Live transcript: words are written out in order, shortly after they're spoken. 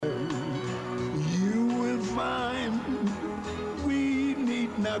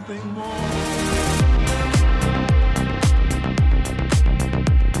nothing more.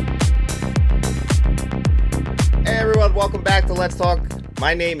 Hey everyone, welcome back to Let's Talk.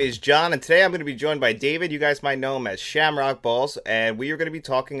 My name is John, and today I'm going to be joined by David. You guys might know him as Shamrock Balls, and we are going to be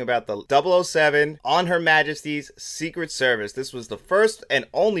talking about the 007 on Her Majesty's Secret Service. This was the first and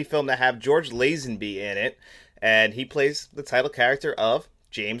only film to have George Lazenby in it, and he plays the title character of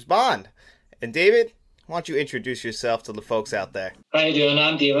James Bond. And David, why don't you introduce yourself to the folks out there? How you doing?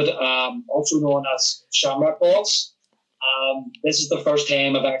 I'm David, also known as Shamrock Balls. This is the first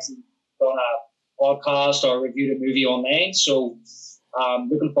time I've actually done a podcast or reviewed a movie online, so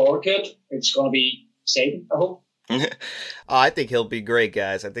looking forward to it. It's going to be exciting, I hope. I think he'll be great,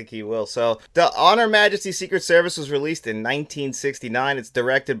 guys. I think he will. So, the On Her Majesty's Secret Service was released in 1969. It's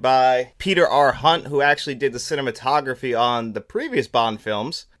directed by Peter R. Hunt, who actually did the cinematography on the previous Bond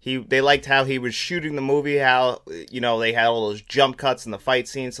films. They liked how he was shooting the movie, how, they had all those jump cuts in the fight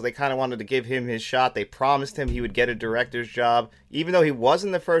scenes, so they kind of wanted to give him his shot. They promised him he would get a director's job, even though he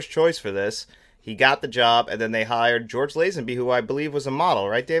wasn't the first choice for this. He got the job, and then they hired George Lazenby, who I believe was a model,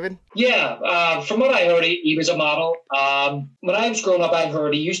 right, David? Yeah, from what I heard, he was a model. When I was growing up, I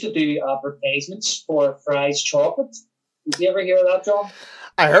heard he used to do advertisements for Fry's Chocolate. Did you ever hear that, John?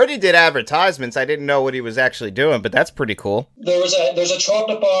 I heard he did advertisements. I didn't know what he was actually doing, but that's pretty cool. There's a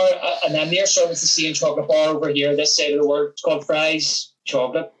chocolate bar, and I'm near service the same chocolate bar over here, this side of the world. It's called Fry's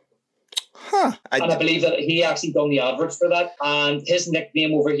Chocolate. Huh. I believe that he actually done the adverts for that, and his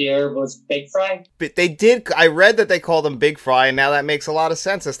nickname over here was Big Fry. But I read that they called him Big Fry, and now that makes a lot of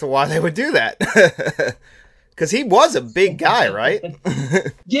sense as to why they would do that. Because he was a big guy, right?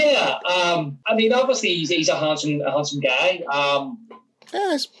 Yeah, I mean, obviously he's a handsome guy.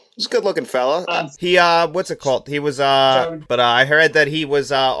 Yeah, he's a good-looking fella. What's it called? He was, I heard that he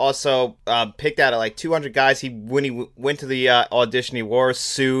was also picked out of like 200 guys. When he went to the audition, he wore a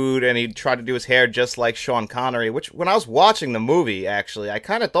suit and he tried to do his hair just like Sean Connery. Which, when I was watching the movie, actually, I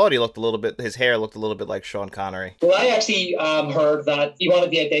kind of thought his hair looked a little bit like Sean Connery. Well, I actually heard that he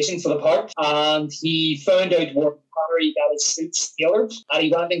wanted the audition for the part, and he found out where Connery got his suits tailored, and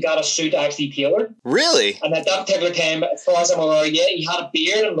he went and got a suit actually tailored. Really? And at that particular time, as far as I'm aware, yeah, he had a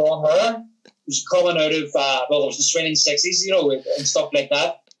beard and long hair. He was coming out of, it was the swinging 60s, and stuff like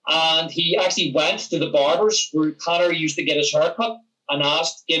that. And he actually went to the barbers where Connery used to get his haircut and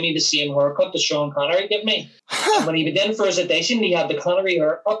asked, give me the same haircut that Sean Connery gave me. And when he went in for his audition, he had the Connery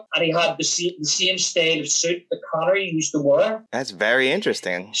haircut, and he had the same style of suit that Connery used to wear. That's very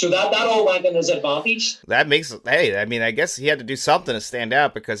interesting. So that all went in his advantage. That makes, I guess he had to do something to stand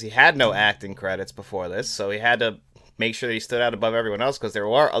out because he had no acting credits before this, so he had to make sure that he stood out above everyone else because there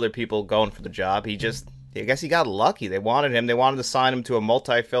were other people going for the job. I guess he got lucky. They wanted him. They wanted to sign him to a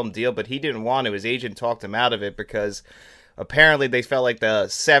multi-film deal, but he didn't want to. His agent talked him out of it because apparently they felt like the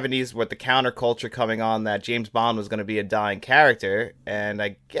 70s with the counterculture coming on that James Bond was going to be a dying character, and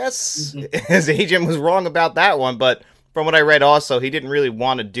I guess his agent was wrong about that one, but from what I read also, he didn't really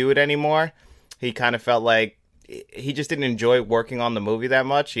want to do it anymore. He kind of felt like he just didn't enjoy working on the movie that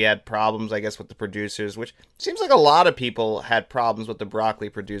much. He had problems, I guess, with the producers, which seems like a lot of people had problems with the Broccoli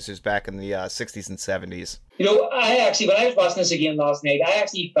producers back in the 60s and 70s. When I was watching this again last night, I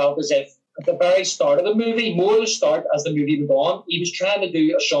actually felt as if at the very start of the movie, more the start as the movie went on, he was trying to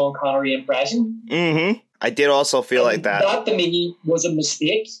do a Sean Connery impression. Mm-hmm. I did also feel like that. That, to me, was a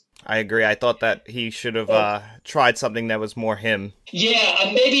mistake. I agree. I thought that he should have tried something that was more him. Yeah,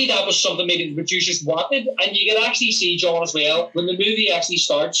 and maybe that was something maybe the producers wanted. And you can actually see, John, as well, when the movie actually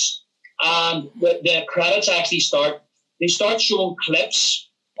starts and the credits actually start, they start showing clips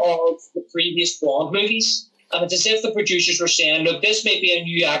of the previous Bond movies. And it's as if the producers were saying, look, this may be a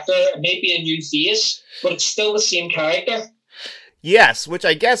new actor, it may be a new face, but it's still the same character. Yes, which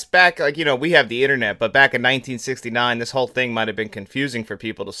I guess back, we have the internet, but back in 1969, this whole thing might have been confusing for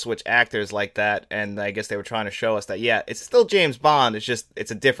people to switch actors like that, and I guess they were trying to show us that, yeah, it's still James Bond,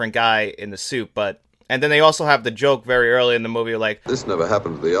 it's a different guy in the suit, and then they also have the joke very early in the movie, like, this never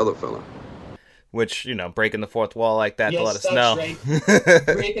happened to the other fella. Which, breaking the fourth wall like that to let us know. Yes, that's right.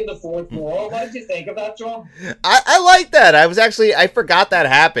 Breaking the fourth wall. What did you think of that, John? I like that. I forgot that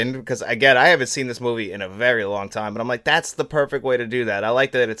happened because, again, I haven't seen this movie in a very long time. But I'm like, that's the perfect way to do that. I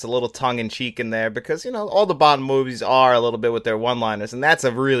like that it's a little tongue-in-cheek in there because, all the Bond movies are a little bit with their one-liners. And that's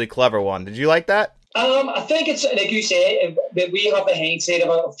a really clever one. Did you like that? I think it's, like you say, that we have the hindsight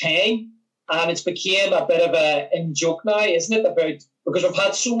of time. And it's became a bit of a in-joke now, isn't it? Because we've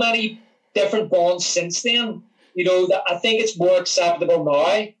had so many different Bonds since then, that I think it's more acceptable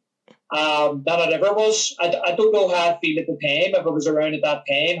now than it ever was. I don't know how I feel at the time, if I was around at that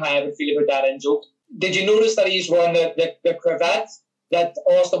time, how I would feel about that in joke. Did you notice that he's wearing the cravat that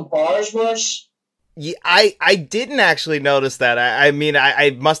Austin Powers wears. Yeah, I didn't actually notice that. I mean,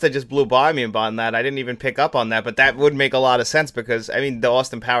 I must have just blew by me on that. I didn't even pick up on that, but that would make a lot of sense because, I mean, the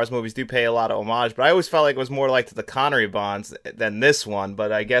Austin Powers movies do pay a lot of homage, but I always felt like it was more like to the Connery Bonds than this one.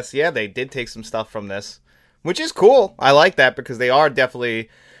 But I guess, yeah, they did take some stuff from this, which is cool. I like that because they are definitely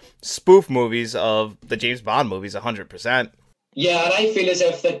spoof movies of the James Bond movies 100%. Yeah, and I feel as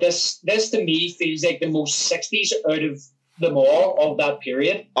if that this to me feels like the most 60s out of them all of that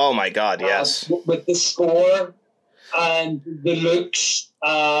period. Oh my God, yes. With the score and the looks,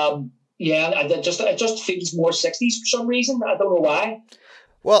 it just feels more 60s for some reason. I don't know why.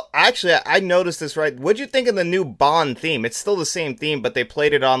 Well, actually, I noticed this, right? What'd you think of the new Bond theme? It's still the same theme, but they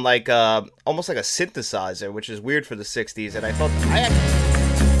played it on like almost like a synthesizer, which is weird for the 60s, and I thought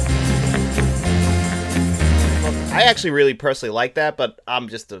I actually really personally like that, but I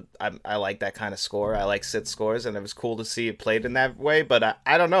like that kind of score. I like synth scores, and it was cool to see it played in that way. But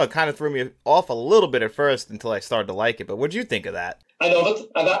I don't know, it kind of threw me off a little bit at first until I started to like it. But what'd you think of that? I love it.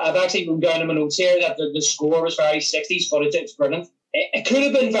 I've actually written down in my notes here that the score was very 60s, but it's brilliant. It could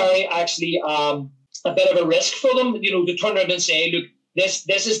have been very actually a bit of a risk for them, to turn around and say, look, this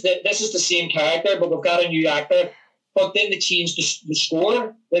is the same character, but we've got a new actor. But then they changed the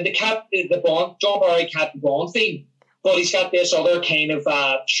score. They kept the Bond. John Barry kept the Bond theme, but he's got this other kind of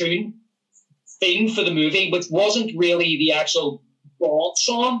tune theme for the movie, which wasn't really the actual Bond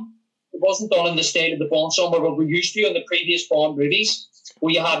song. It wasn't done in the style of the Bond song where we're used to in the previous Bond movies,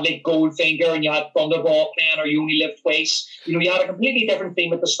 where you had like Goldfinger and you had Thunderball playing or You Only Live Twice. You had a completely different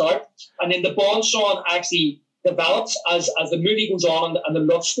theme at the start, and then the Bond song actually develops as the movie goes on and the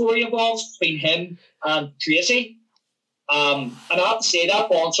love story evolves between him and Tracy. And I have to say that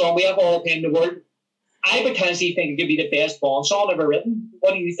Bond song, We Have All the Time in the World, I potentially think it could be the best Bond song ever written.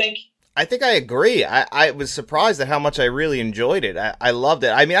 What do you think? I think I agree. I was surprised at how much I really enjoyed it. I loved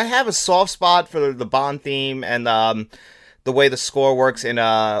it. I mean, I have a soft spot for the Bond theme and the way the score works in,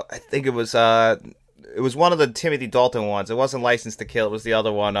 I think it was one of the Timothy Dalton ones. It wasn't License to Kill. It was the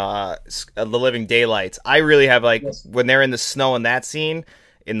other one, The Living Daylights. I really have, when they're in the snow in that scene,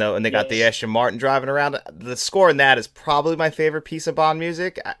 and they got the Aston Martin driving around, the score in that is probably my favorite piece of Bond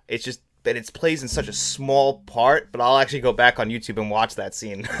music. It's just that it plays in such a small part, but I'll actually go back on YouTube and watch that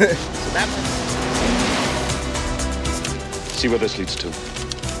scene. See where this leads to.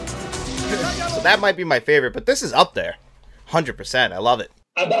 So that might be my favorite, but this is up there. 100%. I love it.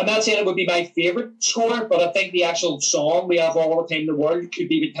 I'm not saying it would be my favorite score, but I think the actual song, We Have All the Time in the World, could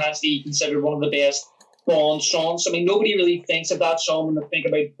be potentially considered one of the best Bond songs. I mean, nobody really thinks of that song when they think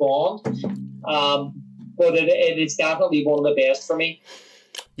about Bond, but it's definitely one of the best for me.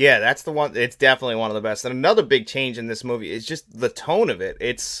 Yeah, that's the one. It's definitely one of the best. And another big change in this movie is just the tone of it.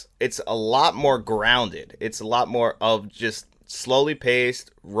 It's a lot more grounded. It's a lot more of just slowly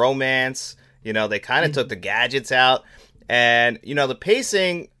paced romance. They kind of took the gadgets out. And, the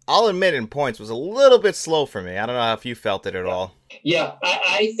pacing, I'll admit in points, was a little bit slow for me. I don't know if you felt it at all. Yeah,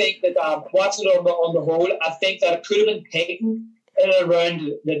 I think that watching it on the whole, I think that it could have been taken in around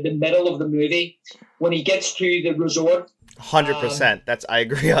the middle of the movie when he gets to the resort. 100%. I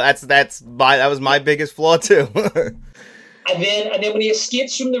agree. That was my biggest flaw too. and then when he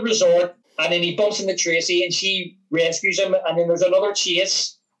escapes from the resort, and then he bumps into Tracy, and she rescues him, and then there's another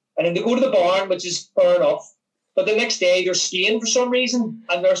chase, and then they go to the barn, which is fair enough. But the next day, they're skiing for some reason,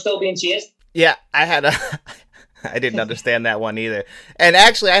 and they're still being chased. Yeah, I didn't understand that one either. And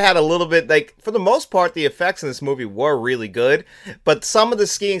actually, I had a little bit, for the most part, the effects in this movie were really good. But some of the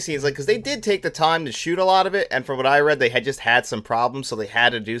skiing scenes, because they did take the time to shoot a lot of it, and from what I read, they had just had some problems, so they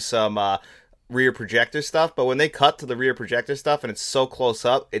had to do some rear projector stuff. But when they cut to the rear projector stuff, and it's so close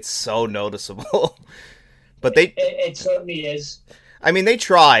up, it's so noticeable. But it certainly is. I mean, they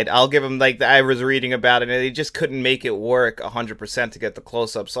tried. I'll give them, I was reading about it, and they just couldn't make it work 100% to get the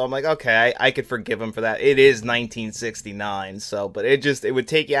close-up. So I'm like, okay, I could forgive them for that. It is 1969, but it would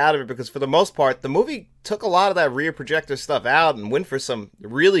take you out of it, because for the most part, the movie took a lot of that rear projector stuff out and went for some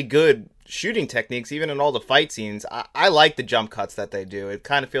really good shooting techniques, even in all the fight scenes. I like the jump cuts that they do. It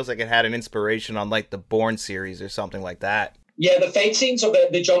kind of feels like it had an inspiration on, the Bourne series or something like that. Yeah, the fight scenes of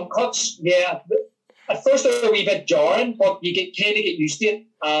the jump cuts, yeah. At first, they're a wee bit jarring, but you kind of get used to it.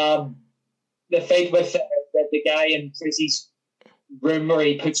 The fight with the guy in Tracy's room where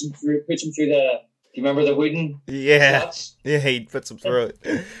he puts him through the. Do you remember the wooden? Yeah, slots? Yeah, he puts him through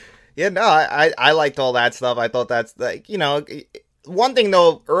it. Yeah, no, I liked all that stuff. I thought that's one thing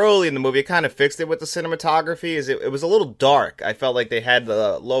though. Early in the movie, it kind of fixed it with the cinematography. It was a little dark. I felt like they had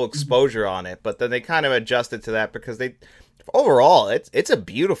the low exposure on it, but then they kind of adjusted to that because Overall, it's a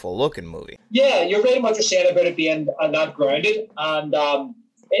beautiful looking movie. Yeah, you're right about what you're saying about it being not grounded, and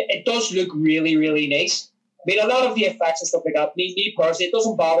it does look really, really nice. I mean, a lot of the effects and stuff like that, me personally, it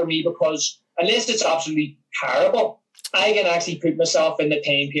doesn't bother me because unless it's absolutely terrible, I can actually put myself in the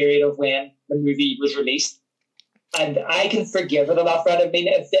time period of when the movie was released, and I can forgive it a lot for it. I mean,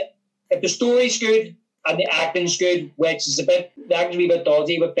 if the story's good and the acting's good, which is the acting's a bit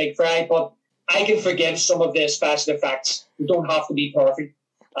dodgy with Big Fry, but I can forgive some of the special effects. They don't have to be perfect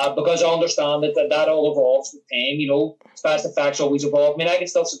because I understand that all evolves with time. You know, special effects always evolve. I mean, I can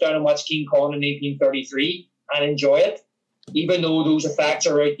still sit down and watch King Kong in 1933 and enjoy it, even though those effects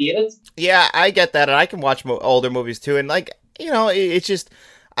are outdated. Yeah, I get that, and I can watch older movies too. And like, you know, it's just,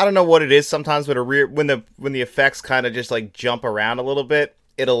 I don't know what it is. Sometimes when the effects kind of just like jump around a little bit,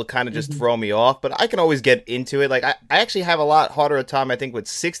 it'll kind of just throw me off, but I can always get into it. Like, I actually have a lot harder a time, I think, with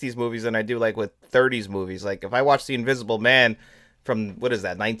 60s movies than I do, like, with 30s movies. Like, if I watch The Invisible Man from,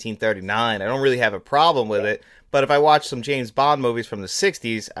 1939, I don't really have a problem with it. But if I watch some James Bond movies from the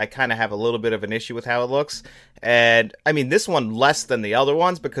 60s, I kind of have a little bit of an issue with how it looks. And, I mean, this one less than the other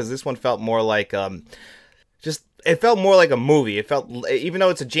ones, because this one felt more like, it felt more like a movie. It felt, even though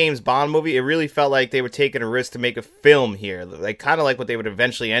it's a James Bond movie, it really felt like they were taking a risk to make a film here. Like, kind of like what they would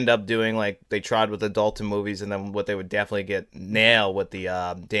eventually end up doing, like they tried with the Dalton movies, and then what they would definitely get nailed with the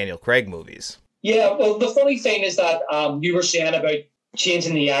Daniel Craig movies. Yeah, well, the funny thing is that you were saying about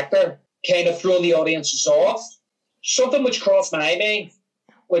changing the actor, kind of throwing the audiences off. Something which crossed my mind,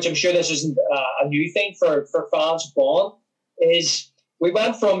 which I'm sure this isn't a new thing for fans of Bond, is we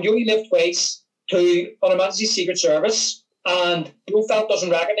went from You Only Live Twice to On Her Majesty's Secret Service, and Blofeld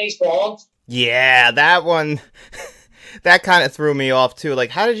doesn't recognize Bond. Yeah, that one, that kind of threw me off too. Like,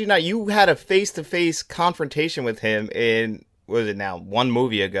 how did you not? You had a face-to-face confrontation with him in, what was it now, one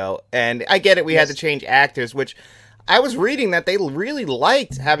movie ago, and I get it, we had to change actors, which I was reading that they really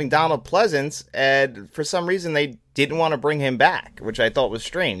liked having Donald Pleasance, and for some reason they didn't want to bring him back, which I thought was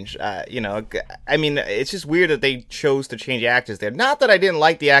strange. You know, I mean, it's just weird that they chose to change actors there. Not that I didn't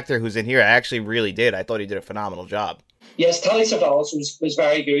like the actor who's in here. I actually really did. I thought he did a phenomenal job. Yes, Telly Savalas was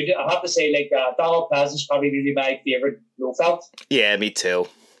very good. I have to say, like, Donald Pleasance is probably really my favourite Blofeld. Yeah, me too.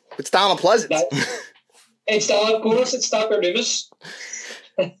 It's Donald Pleasance. It's Donald, of course, it's Dr. Loomis.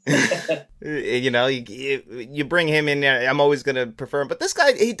 You know, you bring him in there, I'm always going to prefer him. But this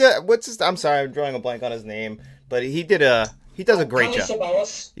guy, I'm sorry, I'm drawing a blank on his name. But he does a great job.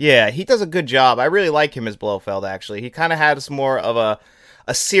 Savalas. Yeah, he does a good job. I really like him as Blofeld, actually. He kind of had more of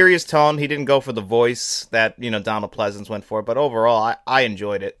a serious tone. He didn't go for the voice that, you know, Donald Pleasance went for. But overall, I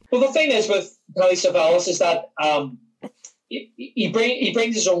enjoyed it. Well, the thing is with Telly Savalas is that he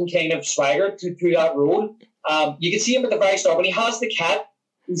brings his own kind of swagger to that role. You can see him at the very start. When he has the cat,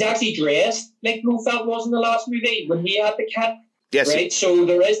 he's actually dressed like Blofeld was in the last movie when he had the cat. Yes. Right? So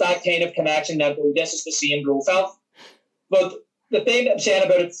there is that kind of connection that, oh, this is the same Blofeld. But the thing that I'm saying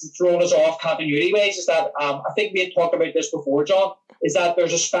about it throwing us off continuity ways is that I think we had talked about this before, John, is that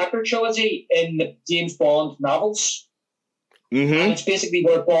there's a Spectre trilogy in the James Bond novels. Mm-hmm. And it's basically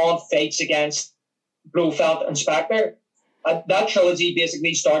where Bond fights against Blofeld and Spectre. And that trilogy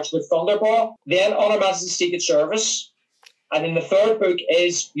basically starts with Thunderball, then On Her Majesty's Secret Service, and then the third book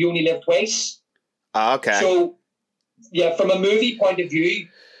is You Only Live Twice. Okay. So, yeah, from a movie point of view,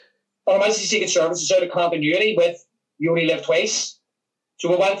 On Her Majesty's Secret Service is out of continuity with You Only Live Twice.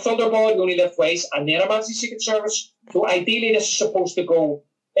 So we went Thunderball, You Only Live Twice, and then Her Majesty's Secret Service. So ideally this is supposed to go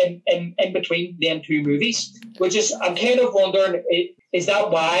in between them two movies, which is, I'm kind of wondering, is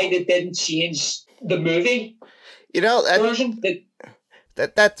that why they didn't change the movie? You know, version?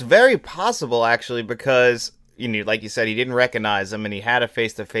 That's very possible, actually, because, you know, like you said, he didn't recognize him, and he had a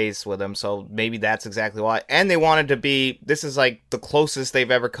face-to-face with him, so maybe that's exactly why. And they wanted to be, this is like the closest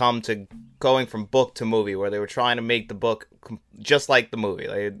they've ever come to going from book to movie, where they were trying to make the book just like the movie.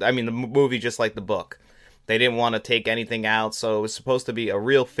 The movie just like the book. They didn't want to take anything out, so it was supposed to be a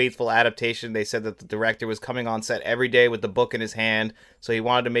real faithful adaptation. They said that the director was coming on set every day with the book in his hand, so he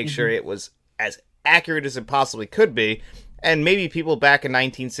wanted to make sure it was as accurate as it possibly could be. And maybe people back in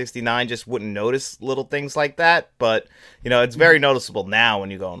 1969 just wouldn't notice little things like that, but, you know, it's very noticeable now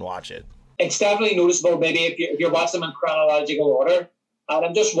when you go and watch it. It's definitely noticeable, maybe if you're watching them in chronological order. And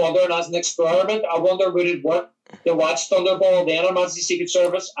I'm just wondering, as an experiment, I wonder would it work to watch Thunderball, then on Majesty's Secret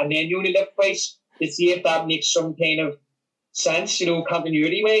Service, and then You Only Live Twice, to see if that makes some kind of sense, you know,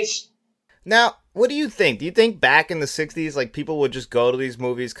 continuity-wise. Now, What do you think? Do you think back in the 60s, like, people would just go to these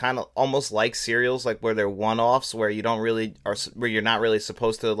movies kind of almost like serials, like where they're one-offs, where you don't really, or where you're not really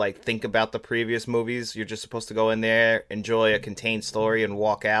supposed to, like, think about the previous movies? You're just supposed to go in there, enjoy a contained story, and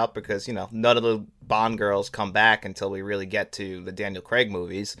walk out, because, you know, none of the Bond girls come back until we really get to the Daniel Craig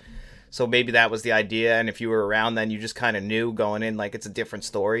movies. So maybe that was the idea, and if you were around then, you just kind of knew going in, like, it's a different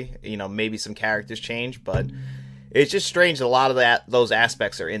story. You know, maybe some characters change, but it's just strange that a lot of those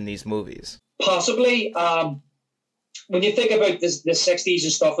aspects are in these movies. Possibly. When you think about the 60s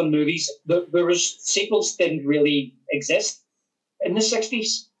and stuff in movies, there was sequels didn't really exist in the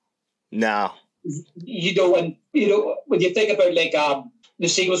 60s. No. You know, and you know when you think about like the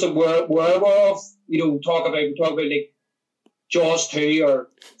sequels that we're aware of, you know, talk about like Jaws 2 or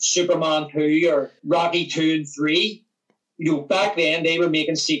Superman 2 or Rocky 2 and 3. You know, back then they were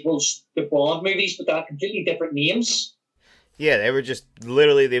making sequels to Bond movies, but they had completely different names. Yeah, they would just,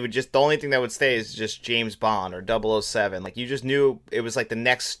 literally, the only thing that would stay is just James Bond or 007. Like, you just knew it was like the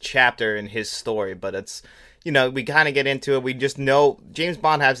next chapter in his story, but it's, you know, we kind of get into it. We just know James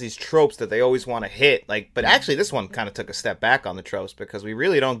Bond has these tropes that they always want to hit. Like, but actually this one kind of took a step back on the tropes because we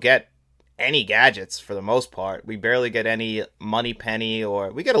really don't get any gadgets for the most part. We barely get any Money Penny,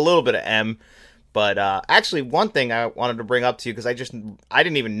 or we get a little bit of M. But actually, one thing I wanted to bring up to you, because I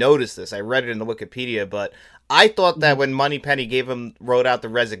didn't even notice this. I read it in the Wikipedia, but I thought that when Moneypenny wrote out the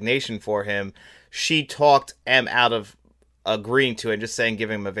resignation for him, she talked M out of agreeing to it and just saying give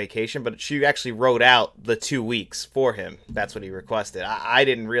him a vacation, but she actually wrote out the 2 weeks for him. That's what he requested. I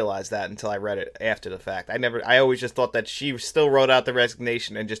didn't realize that until I read it after the fact. I always just thought that she still wrote out the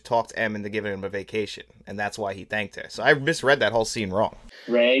resignation and just talked M into giving him a vacation, and that's why he thanked her. So I misread that whole scene wrong.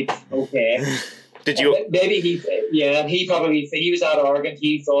 Right, okay. Did you? Maybe he was that arrogant,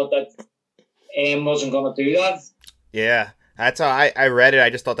 he thought that M wasn't going to do that. Yeah. That's how I read it.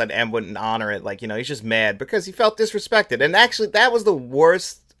 I just thought that M wouldn't honor it. Like, you know, he's just mad because he felt disrespected. And actually, that was the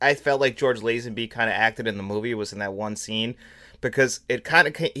worst I felt like George Lazenby kind of acted in the movie, was in that one scene. Because he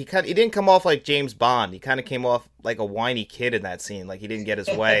didn't come off like James Bond. He kind of came off like a whiny kid in that scene. Like, he didn't get his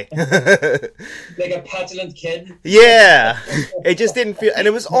way. Like a petulant kid? Yeah. It just didn't feel... And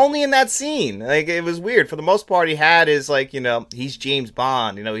it was only in that scene. Like, it was weird. For the most part, he had is, like, you know, he's James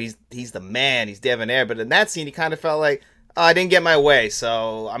Bond. You know, he's the man. He's debonair. But in that scene, he kind of felt like, oh, I didn't get my way,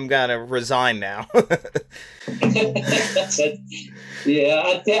 so I'm gonna resign now. That's it.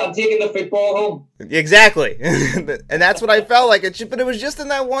 Yeah, I'm taking the football home. Exactly. And that's what I felt like. But it was just in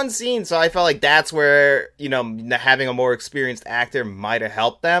that one scene, so I felt like that's where, you know, having a more experienced actor might have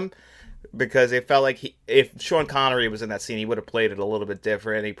helped them. Because it felt like if Sean Connery was in that scene, he would have played it a little bit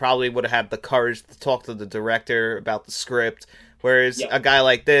different. He probably would have had the courage to talk to the director about the script. Whereas a guy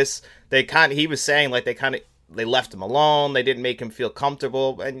like this, he was saying, like, they left him alone. They didn't make him feel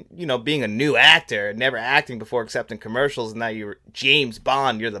comfortable. And, you know, being a new actor, never acting before except in commercials, and now you're James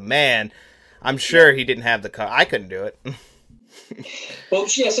Bond, you're the man. I'm sure he didn't have I couldn't do it. Well,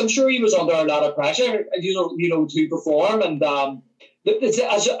 yes, I'm sure he was under a lot of pressure, you know, to perform. And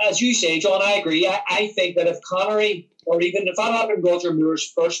as you say, John, I agree. I think that if Connery, or even if that had been Roger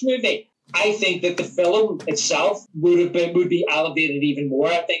Moore's first movie, I think that the film itself would be elevated even more.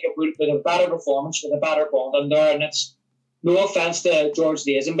 I think it would have been a better performance with a better Bond in there. And it's no offense to George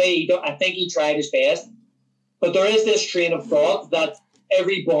Lazenby. I think he tried his best. But there is this train of thought that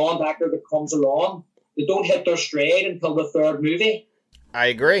every Bond actor that comes along, they don't hit their stride until the third movie. I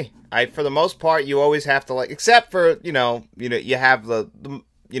agree. For the most part, you always have to, like, except for, you have the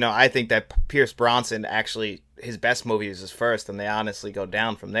I think that Pierce Brosnan actually, his best movie is his first, and they honestly go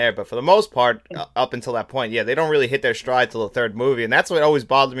down from there. But for the most part, up until that point, they don't really hit their stride till the third movie. And that's what always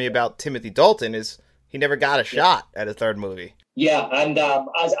bothered me about Timothy Dalton, is he never got a shot at a third movie. Yeah, and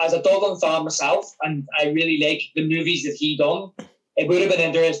as a Dalton fan myself, and I really like the movies that he done, it would have been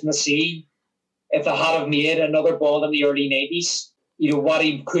interesting to see if they had have made another Bond in the early 90s, you know, what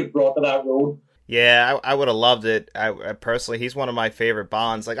he could brought to that role. Yeah, I would have loved it. I personally, he's one of my favorite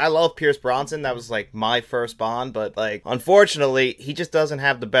Bonds. Like, I love Pierce Brosnan. That was, like, my first Bond. But, like, unfortunately, he just doesn't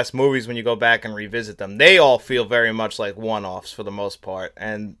have the best movies when you go back and revisit them. They all feel very much like one-offs for the most part.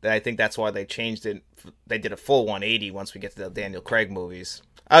 And I think that's why they changed it. They did a full 180 once we get to the Daniel Craig movies.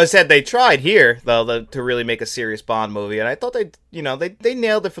 I said they tried here, though, to really make a serious Bond movie. And I thought they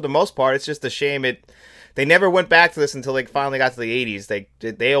nailed it for the most part. It's just a shame they never went back to this until they finally got to the 80s. They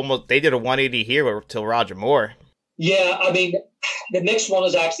did a 180 here till Roger Moore. Yeah, I mean, the next one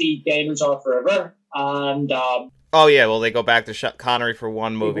is actually Diamonds Are Forever, and oh yeah, well they go back to Connery for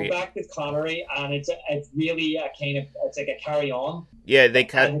one movie. They go back to Connery, and it's really it's like a carry on. Yeah,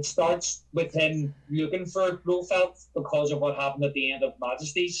 and it starts with him looking for Blofeld because of what happened at the end of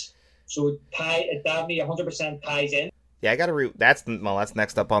Majesty's. So it definitely 100% ties in. Yeah, I gotta that's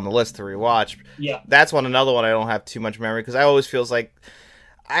next up on the list to rewatch. Yeah. That's another one I don't have too much memory, because I always feels like,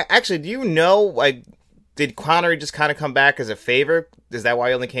 actually, do you know, like, did Connery just kind of come back as a favor? Is that why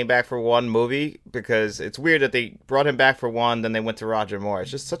he only came back for one movie? Because it's weird that they brought him back for one, then they went to Roger Moore.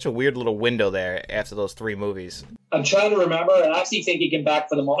 It's just such a weird little window there after those 3 movies. I'm trying to remember. I actually think he came back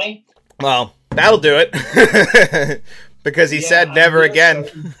for the money. Well, that'll do it. Because he said never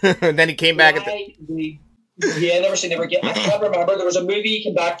again. And then he came back at never say never again. I can't remember. There was a movie he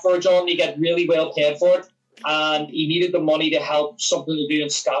came back for, John. He got really well paid for it. And he needed the money to help something to do in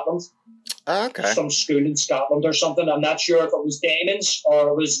Scotland. Okay. Some school in Scotland or something. I'm not sure if it was diamonds or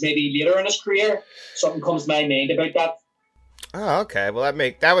it was maybe later in his career. Something comes to my mind about that. Oh, okay. Well,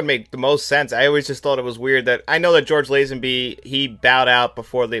 that would make the most sense. I always just thought it was weird that, I know that George Lazenby, he bowed out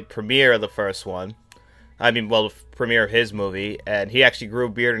before the premiere of the first one. I mean, well, the premiere of his movie, and he actually grew a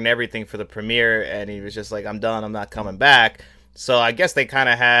beard and everything for the premiere, and he was just like, I'm done, I'm not coming back. So I guess they kind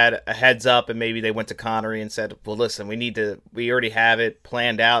of had a heads up, and maybe they went to Connery and said, well, listen, we already have it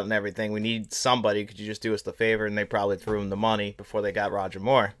planned out and everything. We need somebody. Could you just do us the favor? And they probably threw him the money before they got Roger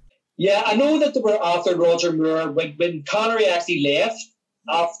Moore. Yeah, I know that they were after Roger Moore. When Connery actually left,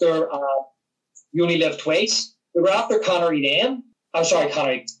 after You Only Live Twice, they were after Connery then. I'm sorry,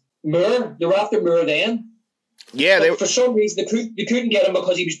 Connery. Moore. They were after Moore then. Yeah, for some reason, they couldn't get him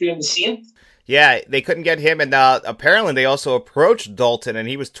because he was doing The Saint. Yeah, they couldn't get him, and apparently they also approached Dalton, and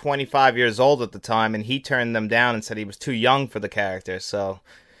he was 25 years old at the time, and he turned them down and said he was too young for the character. So,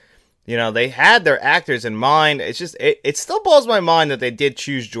 they had their actors in mind. It's just, it still blows my mind that they did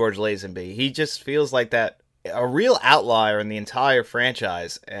choose George Lazenby. He just feels like a real outlier in the entire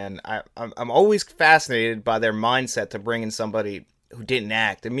franchise, and I'm always fascinated by their mindset to bring in somebody who didn't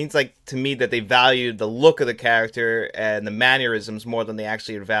act. It means, like, to me, that they valued the look of the character and the mannerisms more than they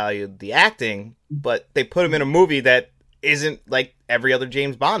actually valued the acting, but they put him in a movie that isn't like every other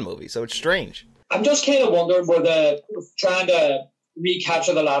James Bond movie, so it's strange. I'm just kind of wondering where they're trying to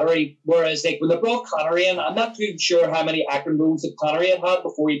recapture the lottery, whereas, like, when they brought Connery in, I'm not too sure how many acting roles that Connery had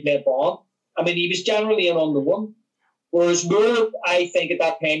before he played Bond. I mean, he was generally in on the one, whereas Moore, I think at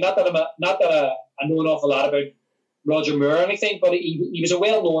that time, not that I know an awful lot about Roger Moore or anything, but he was a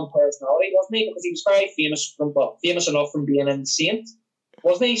well-known personality, wasn't he? Because he was very famous enough from being in Saint,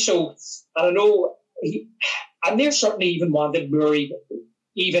 wasn't he? So, I don't know, and they certainly even wanted Moore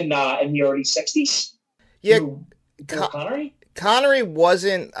even in the early 60s. Yeah, Connery? Connery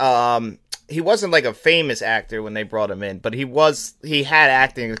wasn't, he wasn't like a famous actor when they brought him in, but he had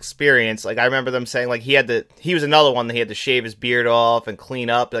acting experience. Like, I remember them saying, like, he was another one that he had to shave his beard off and clean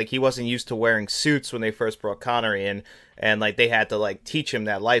up. Like, he wasn't used to wearing suits when they first brought Connery in, and, like, they had to, like, teach him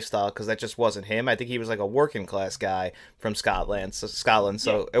that lifestyle because that just wasn't him. I think he was, like, a working class guy from Scotland,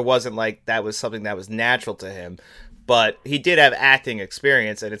 so it wasn't like that was something that was natural to him. But he did have acting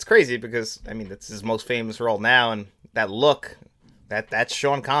experience, and it's crazy because, I mean, it's his most famous role now, and that look, that's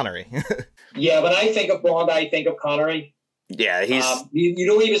Sean Connery. Yeah, when I think of Bond, I think of Connery. Yeah, he's... you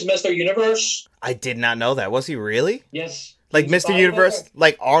know he was Mr. Universe? I did not know that. Was he really? Yes. Like Mr. Universe?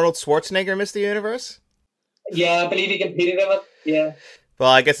 Like Arnold Schwarzenegger, Mr. Universe? Yeah, I believe he competed in it. Yeah. Well,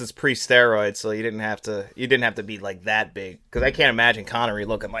 I guess it's pre-steroids, so you didn't have to be like that big. Because I can't imagine Connery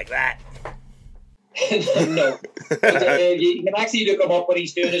looking like that. No. You can actually look him up when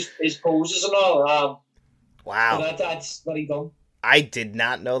he's doing his poses and all. Wow. That's what he done. I did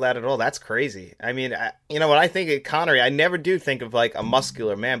not know that at all. That's crazy. I mean, when I think of Connery, I never do think of, like, a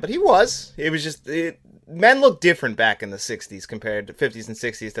muscular man, but he was. It was just, men looked different back in the 60s compared to 50s and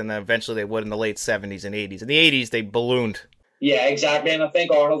 60s than eventually they would in the late 70s and 80s. In the 80s, they ballooned. Yeah, exactly, and I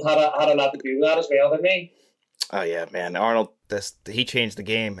think Arnold had a lot to do with that as well, didn't he? Oh, yeah, man. Arnold, he changed the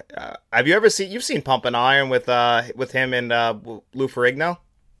game. Have you ever you've seen Pumping Iron with him and Lou Ferrigno?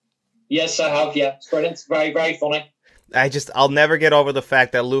 Yes, I have, yeah. It's brilliant. It's very, very funny. I'll never get over the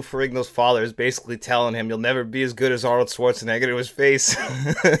fact that Lou Ferrigno's father is basically telling him you'll never be as good as Arnold Schwarzenegger to his face.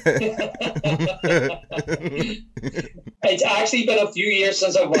 It's actually been a few years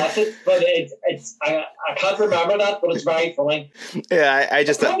since I've watched it, but I can't remember that, but it's very funny. Yeah, I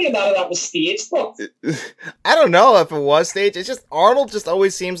just... Probably a lot of that was staged, but... I don't know if it was staged. It's just, Arnold just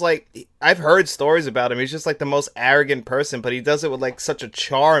always seems like... I've heard stories about him. He's just like the most arrogant person, but he does it with like such a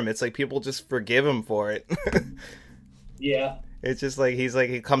charm. It's like people just forgive him for it. Yeah. It's just like,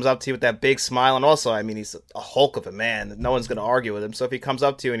 he comes up to you with that big smile. And also, I mean, he's a hulk of a man. No one's going to argue with him. So if he comes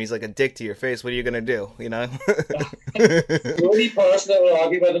up to you and he's like a dick to your face, what are you going to do? You know? The only person that will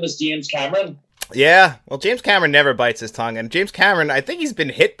argue with him is James Cameron. Yeah. Well, James Cameron never bites his tongue. And James Cameron, I think he's been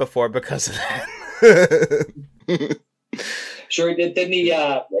hit before because of that. Sure, didn't he?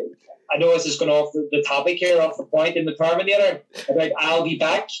 I know this is going off the topic here, off the point in the Terminator about "I'll be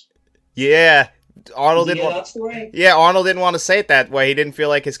back." Yeah, Arnold Did you didn't hear want. that story? Yeah, Arnold didn't want to say it that way. He didn't feel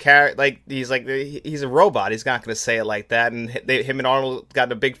like his character, like he's a robot. He's not going to say it like that. And him and Arnold got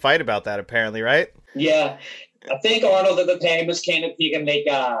in a big fight about that, apparently, right? Yeah, I think Arnold at the time was kind of taking like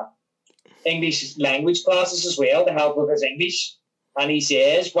English language classes as well to help with his English. And he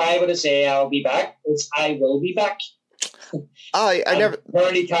says, "Why would I say I'll be back? It's I will be back." I never.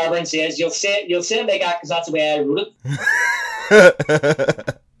 Apparently, Cameron says, "You'll say it like that because that's the way I wrote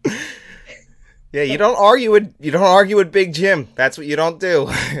it." Yeah, you don't argue with Big Jim. That's what you don't do.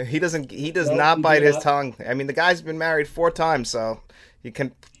 He does not bite his tongue. I mean, the guy's been married 4 times, so you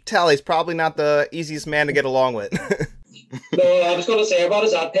can tell he's probably not the easiest man to get along with. No, I was going to say about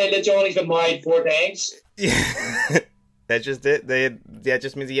his that John. He's been married 4 times. Yeah. That's just it. That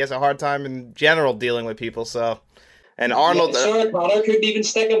just means he has a hard time in general dealing with people. So, and Arnold, Sarah Connor couldn't even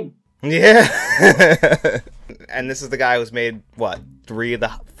stick him. Yeah. And this is the guy who's made, what, 3 of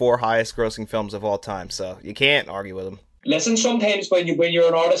the 4 highest grossing films of all time, so you can't argue with him. Listen, sometimes when you're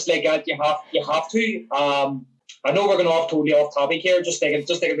an artist like that, you have to. I know we're going totally off topic here, just thinking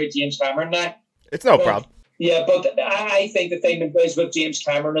about James Cameron now. It's no problem. Yeah, but I think the thing that is with James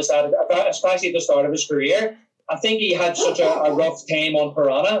Cameron is that, especially at the start of his career, I think he had such a rough time on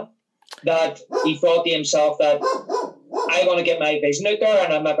Piranha that he thought to himself that I want to get my vision out there,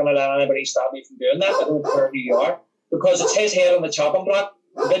 and I'm not going to let anybody stop me from doing that. I don't care who you are, because it's his head on the chopping block.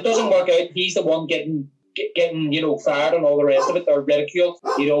 If it doesn't work out, he's the one getting fired and all the rest of it, or ridiculed,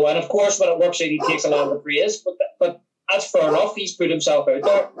 And of course, when it works out, he takes a lot of the praise. But that's fair enough. He's put himself out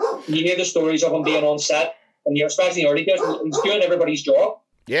there. You hear the stories of him being on set, and especially in the early days, he's doing everybody's job.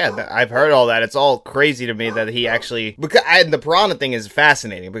 Yeah, I've heard all that. It's all crazy to me that he actually... the Piranha thing is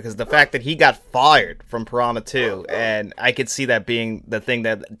fascinating, because the fact that he got fired from Piranha 2, and I could see that being the thing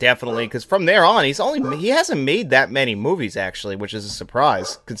that definitely... Because from there on, he hasn't made that many movies, actually, which is a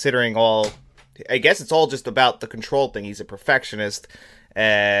surprise, considering all... I guess it's all just about the control thing. He's a perfectionist,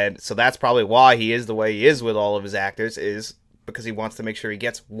 and so that's probably why he is the way he is with all of his actors, is because he wants to make sure he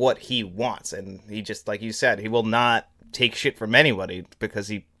gets what he wants, and he just, like you said, he will not take shit from anybody because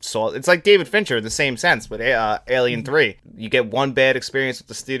he saw it's like David Fincher in the same sense with Alien 3. You get one bad experience with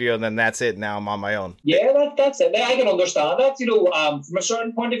the studio and then that's it. Now I'm on my own. Yeah, that's it. I can understand that, from a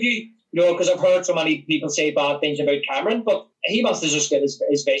certain point of view, because I've heard so many people say bad things about Cameron, but he wants to just get his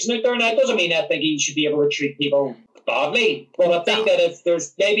vision out there. Now, it doesn't mean I think he should be able to treat people badly, but I think that if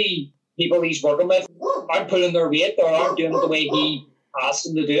there's maybe people he's working with aren't pulling their weight or aren't doing it the way he asked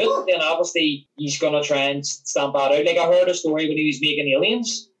him to do it, then obviously he's going to try and stamp that out. Like, I heard a story when he was making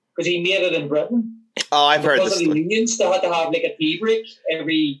Aliens, because he made it in Britain. Oh, I've heard this. Because of the unions, they had to have like a tea break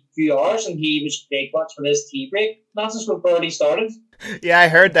every few hours, and he was big much for this tea break. That's just when Birdie started. Yeah, I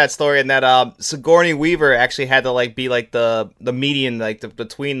heard that story, and that Sigourney Weaver actually had to be the median,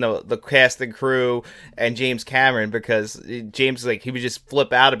 between the cast and crew and James Cameron, because James he would just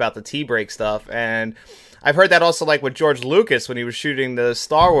flip out about the tea break stuff. And I've heard that also with George Lucas when he was shooting the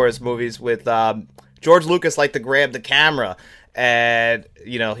Star Wars movies. With George Lucas liked to grab the camera, and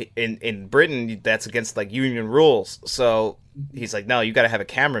in Britain that's against union rules. So he's like, no, you got to have a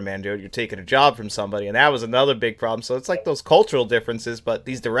cameraman, dude. You're taking a job from somebody, and that was another big problem. So it's those cultural differences, but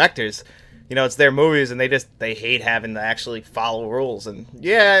these directors, it's their movies, and they hate having to actually follow rules. And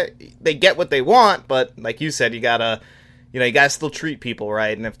yeah, they get what they want, but like you said, you gotta still treat people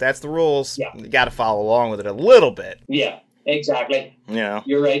right, and if that's the rules, you gotta follow along with it a little bit. Yeah, exactly. Yeah,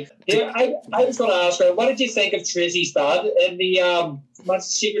 you're right. Yeah, I was going to ask her, what did you think of Tracy's dad in the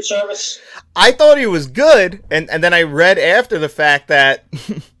Secret Service? I thought he was good, and then I read after the fact that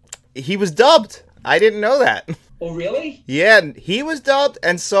he was dubbed. I didn't know that. Oh, really? Yeah, he was dubbed,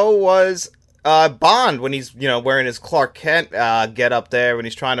 and so was Bond when he's wearing his Clark Kent get up there when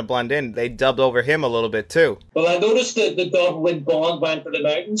he's trying to blend in. They dubbed over him a little bit too. Well, I noticed the dub when Bond went for the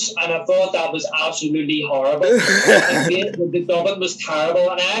mountains, and I thought that was absolutely horrible. the dubbing was terrible,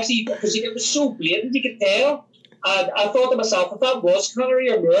 and I actually, because it was so blatant, you could tell. And I thought to myself, if that was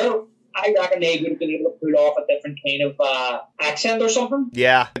Connery or Moore, I reckon they would have been able to pull off a different kind of accent or something.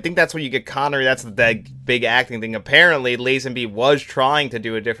 Yeah, I think that's when you get Connery. That's the big acting thing. Apparently, Lazenby was trying to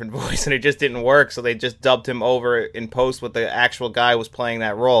do a different voice, and it just didn't work, so they just dubbed him over in post with the actual guy who was playing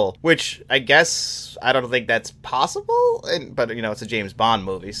that role, which I guess, I don't think that's possible, but, it's a James Bond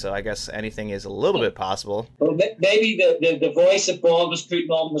movie, so I guess anything is a little bit possible. Well, maybe the voice that Bond was putting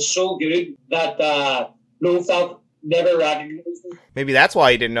on was so good that Lowe felt never recognized him. Maybe that's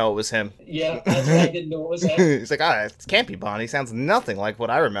why he didn't know it was him. Yeah, that's why I didn't know it was him. He's like, it can't be Bond. He sounds nothing like what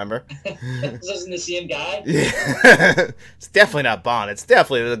I remember. This isn't the same guy. Yeah. It's definitely not Bond. It's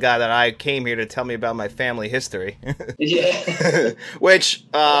definitely the guy that I came here to tell me about my family history. Yeah. Which,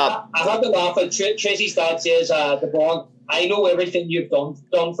 I had to laugh at Tracy's dad says, the Bond, I know everything you've done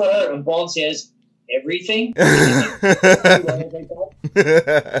for her, and Bond says, everything?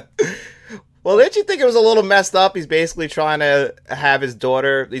 Well, didn't you think it was a little messed up? He's basically trying to have his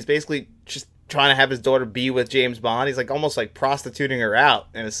daughter, he's basically just trying to have his daughter be with James Bond. He's like almost like prostituting her out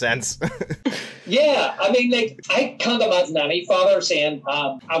in a sense. Yeah, I mean, like, I can't imagine any father saying,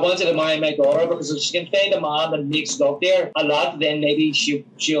 I wanted to marry my daughter because if she can find a man that makes love there a lot, then maybe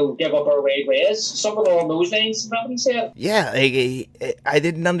she'll give up her ways. Something along those lines, is that what he said? Yeah, I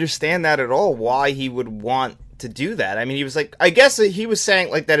didn't understand that at all, why he would want to do that. I mean, he was like, I guess he was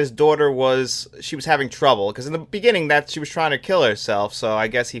saying like that his daughter was having trouble, because in the beginning that she was trying to kill herself, so I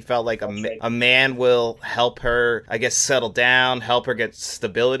guess he felt like a man will help her, I guess, settle down, help her get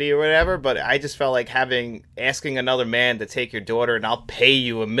stability or whatever. But I just felt like asking another man to take your daughter and I'll pay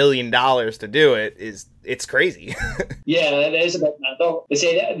you $1 million to do it's crazy. Yeah, it is a bit mental. They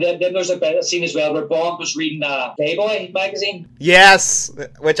say that there's a bit scene as well where Bond was reading Playboy magazine. Yes,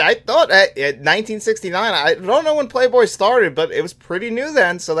 which I thought at 1969, I don't know when Playboy started, but it was pretty new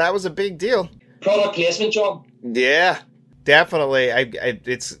then, so that was a big deal. Product placement, John. Yeah, definitely.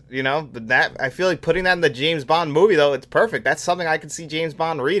 It's, that I feel like putting that in the James Bond movie, though, it's perfect. That's something I could see James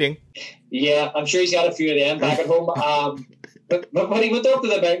Bond reading. Yeah, I'm sure he's got a few of them back at home. But when he went up to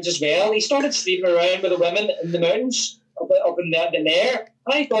the mountains as well, he started sleeping around with the women in the mountains up in the air.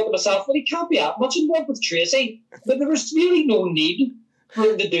 And I thought to myself, well, he can't be that much in love with Tracy. But there was really no need for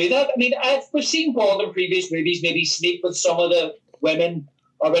him to do that. I mean, we've seen Bond in previous movies maybe sleep with some of the women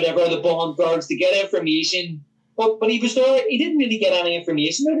or whatever, the Bond girls, to get information. But he was there, he didn't really get any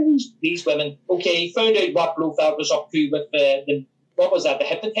information out of these women. Okay, he found out what Blofeld was up to with the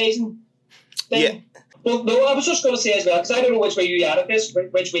hypnotizing thing. Yeah. Well, no, I was just going to say as well, because I don't know which way you added this,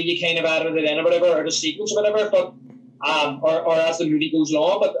 which way you kind of added it in or whatever, or the sequence or whatever, but or as the movie goes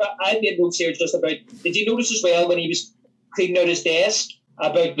along. But I made notes here just about, did you notice as well when he was cleaning out his desk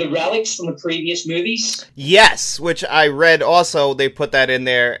about the relics from the previous movies? Yes, which I read also, they put that in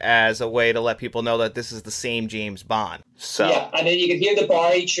there as a way to let people know that this is the same James Bond. So yeah, and then you can hear the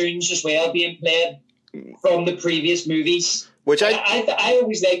Barry tunes as well being played from the previous movies. Which I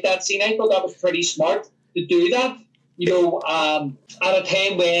always liked that scene. I thought that was pretty smart to do that. At a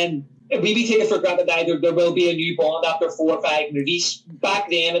time when we be taken for granted that there will be a new Bond after 4 or 5 movies.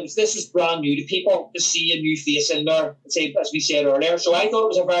 Back then, this was brand new to people to see a new face in there, as we said earlier. So I thought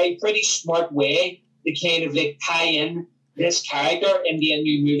it was a pretty smart way to kind of like tie in this character in the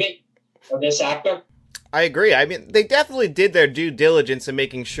new movie, or this actor. I agree. I mean, they definitely did their due diligence in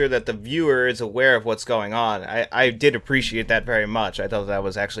making sure that the viewer is aware of what's going on. I did appreciate that very much. I thought that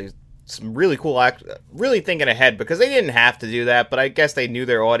was actually some really cool really thinking ahead, because they didn't have to do that, but I guess they knew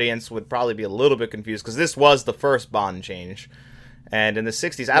their audience would probably be a little bit confused, because this was the first Bond change. And in the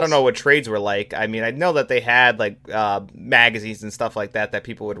 60s, I don't know what trades were like. I mean, I know that they had like magazines and stuff like that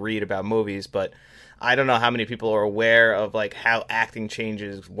people would read about movies, but I don't know how many people are aware of like how acting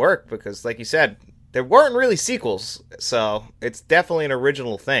changes work, because like you said, there weren't really sequels, so it's definitely an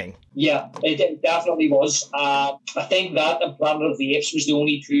original thing. Yeah, it definitely was. I think that and Planet of the Apes was the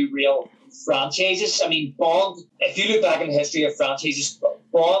only 2 real franchises. I mean, Bond, if you look back in the history of franchises,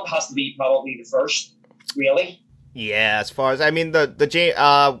 Bond has to be probably the first, really. Yeah, as far as, I mean,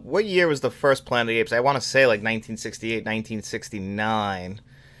 what year was the first Planet of the Apes? I want to say like 1968, 1969.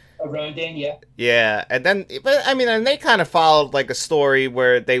 Around then, yeah. Yeah, and then, but I mean, and they kind of followed like a story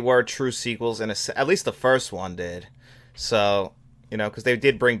where they were true sequels, and at least the first one did. So, because they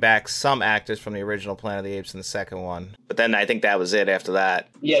did bring back some actors from the original Planet of the Apes in the second one. But then I think that was it after that.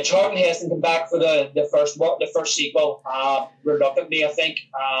 Yeah, Charlton Heston came back for the first sequel, reluctantly, I think.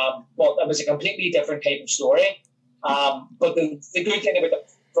 But it was a completely different type of story. But the good thing about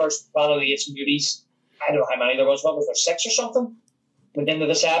the first Planet of the Apes movies, I don't know how many there was. What was there, 6 or something? Within the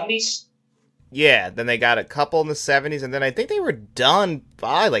 70s? Yeah, then they got a couple in the 70s, and then I think they were done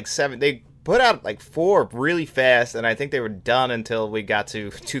by like 7. They put out like 4 really fast, and I think they were done until we got to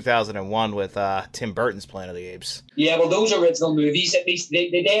 2001 with Tim Burton's Planet of the Apes. Yeah, well, those original movies, at least, they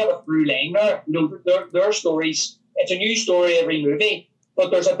have a through line there. Their stories, it's a new story every movie,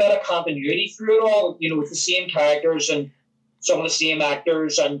 but there's a bit of continuity through it all, with the same characters and some of the same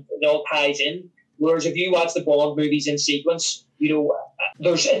actors, and it all ties in. Whereas if you watch the Bond movies in sequence,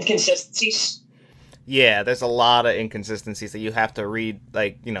 there's inconsistencies. Yeah, there's a lot of inconsistencies that you have to read,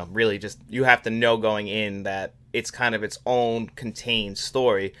 like, you know, really just, you have to know going in that it's kind of its own contained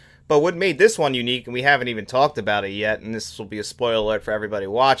story. But what made this one unique, and we haven't even talked about it yet, and this will be a spoiler alert for everybody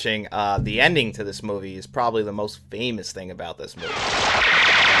watching, the ending to this movie is probably the most famous thing about this movie.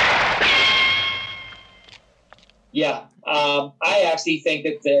 Yeah, I actually think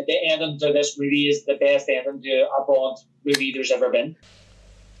that the ending to this movie is the best ending to a Bond movie there's ever been.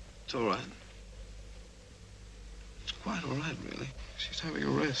 It's all right. It's quite all right, really. She's having a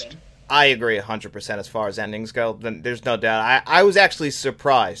rest. I agree 100% as far as endings go. Then there's no doubt. I was actually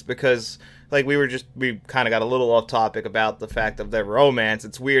surprised because, like, we kind of got a little off topic about the fact of their romance.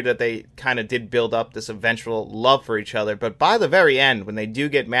 It's weird that they kind of did build up this eventual love for each other, but by the very end, when they do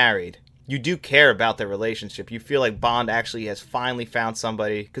get married, you do care about their relationship. You feel like Bond actually has finally found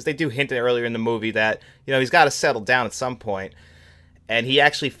somebody, because they do hint earlier in the movie that, you know, he's got to settle down at some point. And he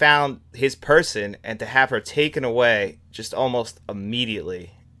actually found his person, and to have her taken away just almost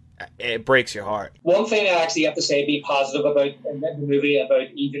immediately, it breaks your heart. One thing I actually have to say, be positive about in the movie about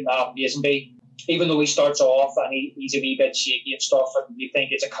even Majesty, even though he starts off and he's a wee bit shaky and stuff, and you think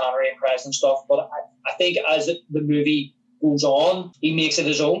it's a Connery impression and stuff, but I think as the movie goes on, he makes it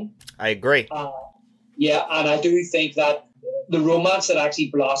his own. I agree. Yeah, and I do think that the romance that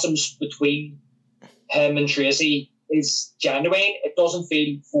actually blossoms between him and Tracy is genuine. It doesn't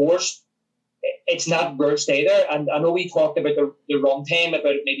feel forced. It's not rushed either. And I know we talked about the runtime,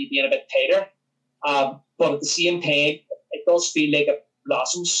 about it maybe being a bit tighter, but at the same time, it does feel like it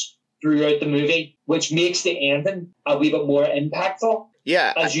blossoms throughout the movie, which makes the ending a wee bit more impactful.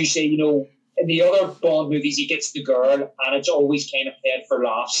 Yeah. As you say, you know, in the other Bond movies, he gets the girl, and it's always kind of played for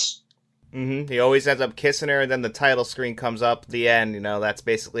laughs. Mm-hmm. He always ends up kissing her, and then the title screen comes up at the end. You know, that's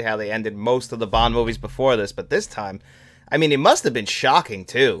basically how they ended most of the Bond movies before this. But this time, I mean, it must have been shocking,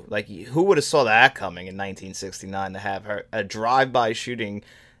 too. Like, who would have saw that coming in 1969 to have her a drive-by shooting,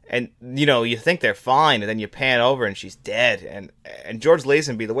 and, you know, you think they're fine, and then you pan over and she's dead. And George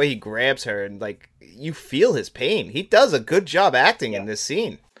Lazenby, the way he grabs her, and, like, you feel his pain. He does a good job acting in this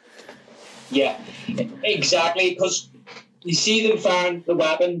scene. Yeah, exactly, because you see them firing the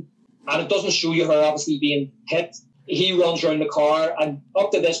weapon, and it doesn't show you her obviously being hit. He runs around the car, and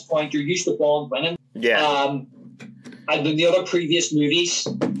up to this point, you're used to Bond winning. Yeah. And in the other previous movies,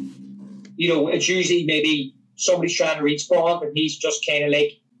 you know, it's usually maybe somebody's trying to reach Bond, and he's just kind of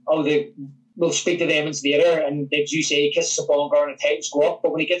like, oh, we'll speak to them later, and as you say, he kisses a Bond girl and Titans go up.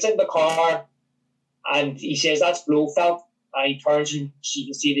 But when he gets in the car, and he says, that's Blofeld, and he turns and you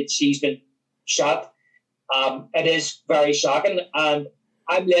can see that she's been shot, it is very shocking, and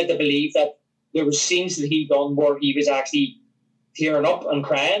I'm led to believe that there were scenes that he done where he was actually tearing up and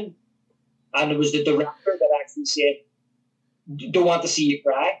crying, and it was the director that actually said, don't want to see you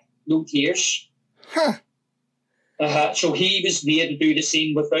cry, no tears. So he was made to do the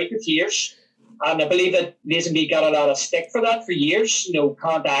scene without the tears, and I believe that Lazenby got a lot of stick for that for years. You know,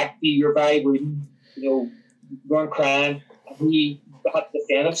 can't act, you're very wooden, you know, you weren't crying, and he had to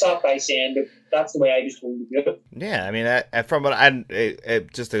defend himself by saying that that's the way I was told to do it. Yeah, I mean, from what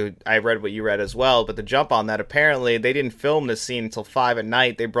I read what you read as well, but to jump on that, apparently they didn't film this scene until 5 at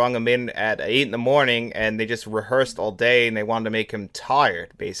night. They brung him in at 8 in the morning, and they just rehearsed all day, and they wanted to make him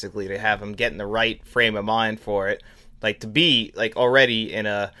tired, basically, to have him get in the right frame of mind for it, like to be like already in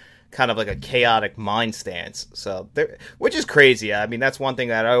a kind of like a chaotic mind stance. So, which is crazy. I mean, that's one thing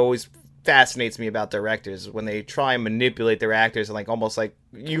that I always fascinates me about directors, when they try and manipulate their actors, and like almost like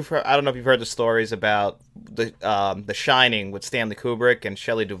I don't know if you've heard the stories about the Shining with Stanley Kubrick and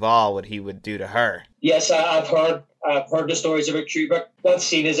Shelley Duvall, what he would do to her. Yes, I've heard the stories about Kubrick. What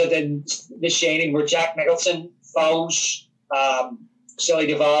scene is it in The Shining where Jack Nicholson follows Shelley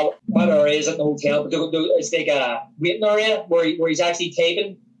Duvall? What area is it in the hotel? It's like a waiting area where he's actually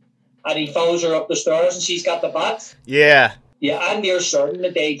taping, and he follows her up the stairs, and she's got the bat. Yeah. Yeah, I'm near certain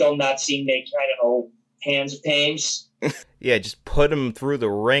that they done that scene like, I don't know, tens of times. Yeah, just put him through the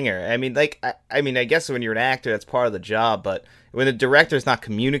ringer. I mean, like, I guess when you're an actor, that's part of the job, but when the director's not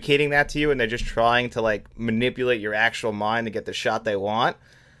communicating that to you and they're just trying to, like, manipulate your actual mind to get the shot they want,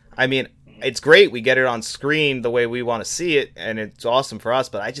 I mean, it's great. We get it on screen the way we want to see it, and it's awesome for us,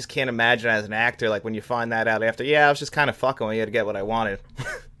 but I just can't imagine as an actor, like, when you find that out after, I was just kind of fucking with you to get what I wanted.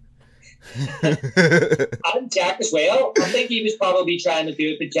 And Jack as well. I think he was probably trying to do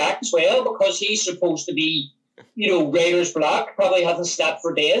it with Jack as well, because he's supposed to be, you know, writer's block, probably hasn't slept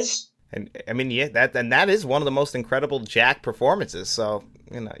for days. And I mean, yeah, that is one of the most incredible Jack performances. So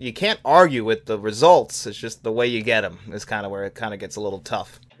you can't argue with the results. It's just the way you get them is kind of where it kind of gets a little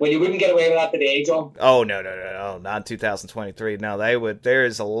tough. Well, you wouldn't get away with that today, John. Oh, no, not in 2023. No, they would. There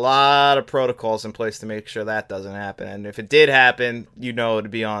is a lot of protocols in place to make sure that doesn't happen. And if it did happen, it'd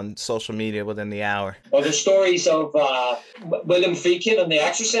be on social media within the hour. Well, the stories of William Friedkin and The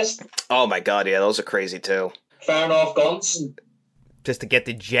Exorcist. Oh, my God, yeah, those are crazy, too. Firing off guns. Just to get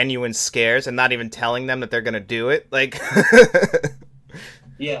the genuine scares and not even telling them that they're going to do it. Like,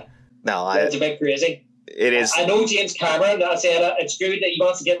 yeah. No, it's a bit crazy. It is. I know James Cameron. I said it's good that he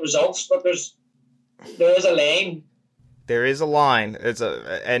wants to get results, but there is a lane. There is a line.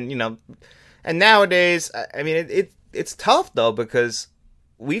 And nowadays, I mean, it's tough though, because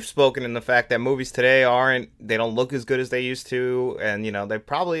we've spoken in the fact that movies today they don't look as good as they used to, and they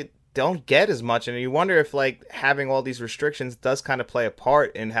probably don't get as much, and you wonder if like having all these restrictions does kind of play a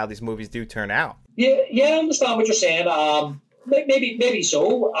part in how these movies do turn out. Yeah, I understand what you're saying. Maybe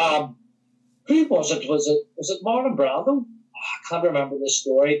so. Who was it? Was it Marlon Brando? I can't remember the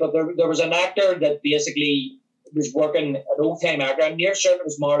story, but there was an actor that basically was working, an old-time actor. I'm near certain it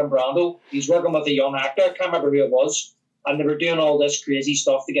was Marlon Brando. He's working with a young actor. I can't remember who it was. And they were doing all this crazy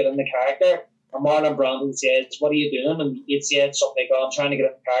stuff to get in the character. And Marlon Brando said, "What are you doing?" And he said something like, "Oh, I'm trying to get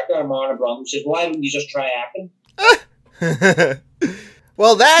in the character." And Marlon Brando says, "Why don't you just try acting?"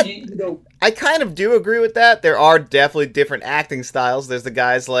 Well, I kind of do agree with that. There are definitely different acting styles. There's the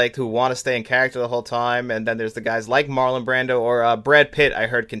guys like who want to stay in character the whole time, and then there's the guys like Marlon Brando or Brad Pitt. I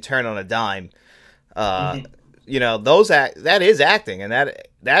heard can turn on a dime. That is acting, and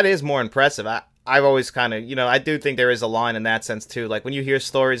that is more impressive. I've always kind of I do think there is a line in that sense too. Like when you hear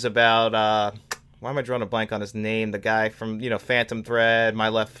stories about why am I drawing a blank on his name? The guy from Phantom Thread, My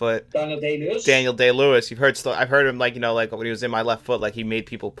Left Foot. Daniel Day-Lewis. You've heard I've heard him like when he was in My Left Foot, like he made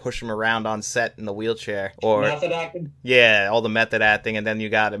people push him around on set in the wheelchair. Or method acting. Yeah, all the method acting, and then you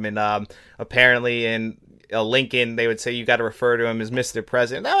got him in apparently in Lincoln. They would say you got to refer to him as Mr.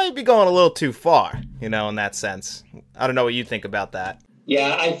 President. That might be going a little too far, in that sense. I don't know what you think about that.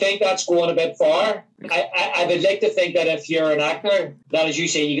 Yeah, I think that's going a bit far. I would like to think that if you're an actor, that as you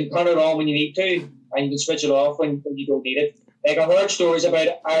say, you can turn it on when you need to, and you can switch it off when you don't need it. Like I heard stories about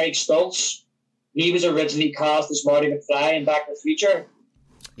Eric Stoltz. He was originally cast as Marty McFly in Back to the Future.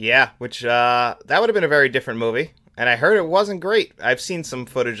 Yeah, which that would have been a very different movie. And I heard it wasn't great. I've seen some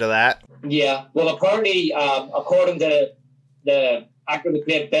footage of that. Yeah, well, apparently, according to the actor that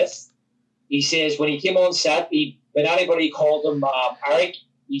played Biff, he says when he came on set, when anybody called him Eric,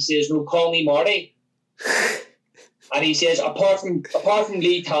 he says, "No, call me Marty." And he says, apart from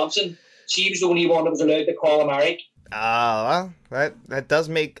Lee Thompson, she was the only one that was allowed to call him Eric. Well, that does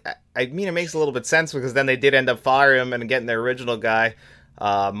make... I mean, it makes a little bit sense, because then they did end up firing him and getting their original guy,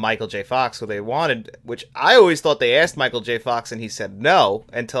 Michael J. Fox, who they wanted, which I always thought they asked Michael J. Fox, and he said no,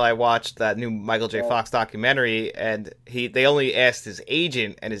 until I watched that new Michael J. Fox documentary, and they only asked his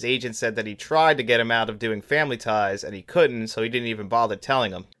agent, and his agent said that he tried to get him out of doing Family Ties, and he couldn't, so he didn't even bother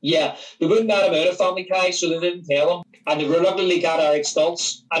telling him. Yeah, they wouldn't let him out of Family Ties, so they didn't tell him, and they reluctantly got Eric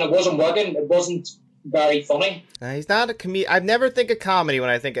Stoltz, and it wasn't working, it wasn't very funny. He's not a comedian. I never think of comedy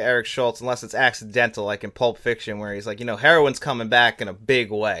when I think of Eric Stoltz, unless it's accidental, like in Pulp Fiction, where he's like, heroin's coming back in a big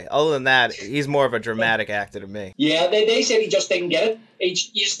way. Other than that, he's more of a dramatic actor to me. Yeah, they said he just didn't get it. He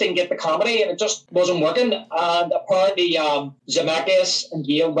just didn't get the comedy, and it just wasn't working. And apparently, Zemeckis and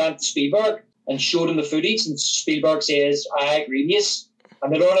Gale went to Spielberg and showed him the footage, and Spielberg says, "I agree with you."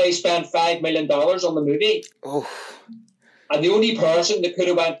 And they'd already spent $5 million on the movie. Oof. And the only person that could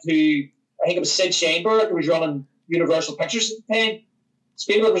have went to, I think it was Sid Sheinberg, who was running Universal Pictures at the time.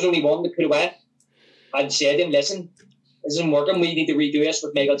 Spielberg was the only one that could have went and said to him, "Listen, this isn't working. We need to redo this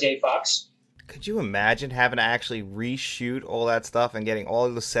with Michael J. Fox." Could you imagine having to actually reshoot all that stuff and getting all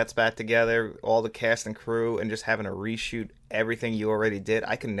of the sets back together, all the cast and crew, and just having to reshoot everything you already did?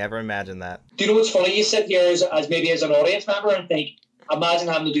 I can never imagine that. Do you know what's funny? You sit here as maybe as an audience member and think, imagine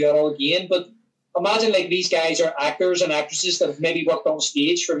having to do it all again, but imagine like these guys are actors and actresses that have maybe worked on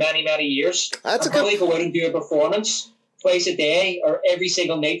stage for many, many years. That's and probably go out and do a performance twice a day or every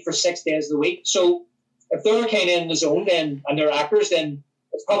single night for 6 days of the week. So if they're kind of in the zone then and they're actors, then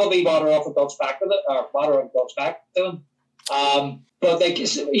it's probably water off a duck's back with it, or water off a duck's back to them. But like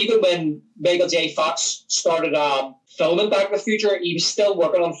even when Michael J. Fox started filming Back to the Future, he was still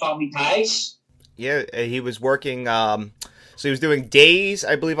working on Family Ties. Yeah, he was working. So he was doing days,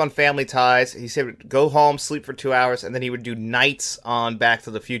 I believe, on Family Ties. He said go home, sleep for 2 hours, and then he would do nights on Back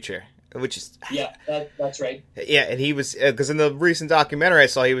to the Future, which is... Yeah, that's right. Yeah, and he was... Because in the recent documentary I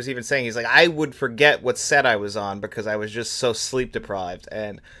saw, he was even saying, he's like, I would forget what set I was on because I was just so sleep deprived.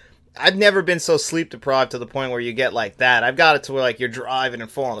 And I've never been so sleep deprived to the point where you get like that. I've got it to where like you're driving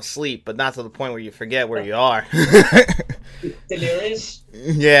and falling asleep, but not to the point where you forget where you are. Delirious.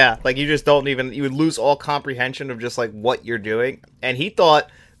 Yeah, like you just don't even, you would lose all comprehension of just like what you're doing. And he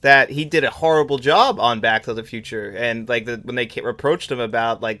thought that he did a horrible job on Back to the Future, and like when they approached him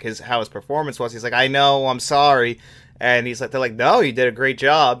about like how his performance was, he's like, I know, I'm sorry. And he's like, they're like, no, you did a great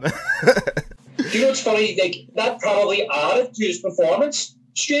job. Do you know what's funny? Like, that probably added to his performance,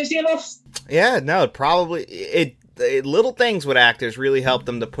 strangely enough. Yeah, no, it little things with actors really help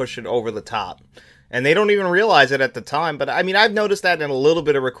them to push it over the top. And they don't even realize it at the time. But, I mean, I've noticed that in a little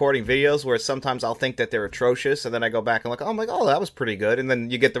bit of recording videos where sometimes I'll think that they're atrocious, and then I go back and look, oh, I'm like, oh, that was pretty good. And then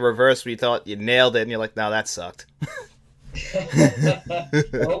you get the reverse where you thought you nailed it, and you're like, no, that sucked. I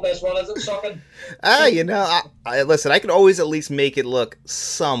hope this one isn't sucking. You know, I listen, I could always at least make it look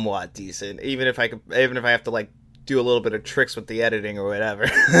somewhat decent, even if I have to, like, do a little bit of tricks with the editing or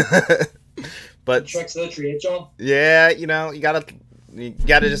whatever. But tricks of the trade, John. Yeah, you know, you gotta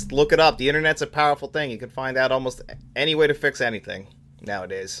just look it up. The internet's a powerful thing. You can find out almost any way to fix anything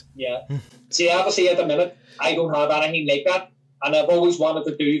nowadays. Yeah. See, obviously at the minute, I don't have anything like that. And I've always wanted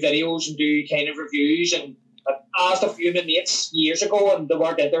to do videos and do kind of reviews. And I've asked a few of my mates years ago, and they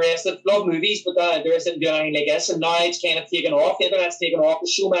weren't interested. Love movies, but they're interested in doing anything like this. And now it's kind of taken off. The internet's taken off.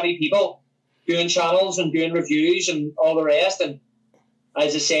 There's so many people doing channels and doing reviews and all the rest. And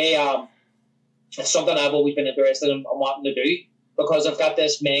as I say, it's something I've always been interested in wanting to do, because I've got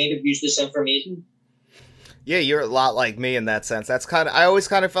this mind of useless information. Yeah, you're a lot like me in that sense. I always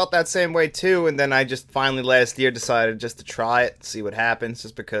kind of felt that same way too, and then I just finally last year decided just to try it, see what happens,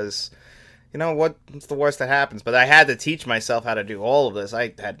 just because, you know, what's the worst that happens? But I had to teach myself how to do all of this.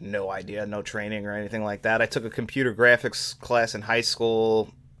 I had no idea, no training or anything like that. I took a computer graphics class in high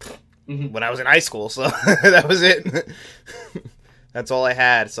school when I was in high school, so that was it. That's all I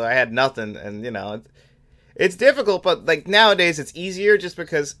had, so I had nothing, and, you know, it's difficult, but, like, nowadays it's easier just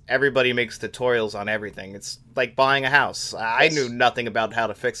because everybody makes tutorials on everything. It's like buying a house. I knew nothing about how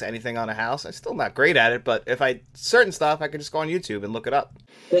to fix anything on a house. I'm still not great at it, but certain stuff, I could just go on YouTube and look it up.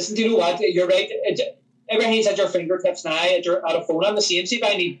 Listen, do you know what? You're right. Everything's at your fingertips now, at a phone. I'm the same. See, if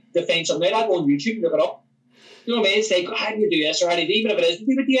I need to find something, I'd go on YouTube and look it up. You know what I mean? It's like, how do you do this, or how do you do, even if it is to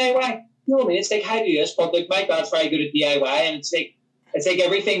do with DIY? You know what I mean? It's like, how do you do this? But, like, my dad's very good at DIY, and it's like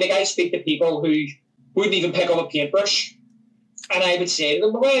everything. Like, I speak to people who wouldn't even pick up a paintbrush, and I would say to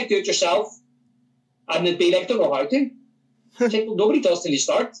them, well, do it yourself, and they'd be like, don't know how to. It's like, well, nobody does till you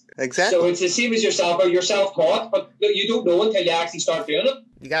start. Exactly. So it's the same as yourself, or you're self-taught, but you don't know until you actually start doing it.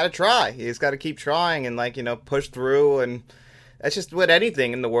 You gotta try. You just gotta keep trying and, like, you know, push through, and that's just with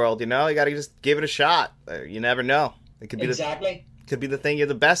anything in the world, you know? You gotta just give it a shot. You never know. It could be could be the thing you're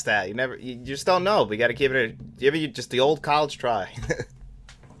the best at. You just don't know, but you gotta give it just the old college try.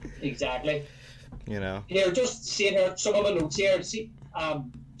 Exactly. You know. Here, just seeing here, some of the notes here. See,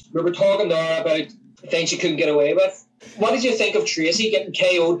 we were talking there about things you couldn't get away with. What did you think of Tracy getting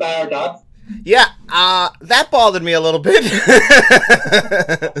KO'd by her dad? Yeah, that bothered me a little bit.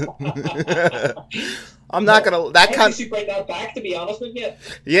 I'm not gonna. I think you should bring that back, to be honest with you.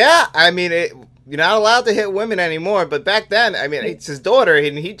 Yeah, I mean, you're not allowed to hit women anymore, but back then, I mean, it's his daughter,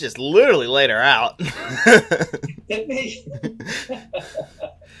 and he just literally laid her out. Didn't he?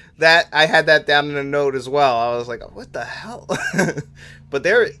 That I had that down in a note as well. I was like, what the hell? But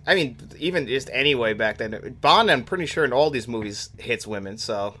I mean, even just anyway back then, Bond, I'm pretty sure in all these movies hits women,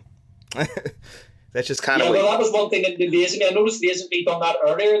 so that's just kind of. Yeah, well, that was one thing that Lazenby. I noticed Lazenby done that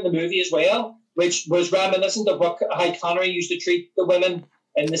earlier in the movie as well, which was reminiscent of how Connery used to treat the women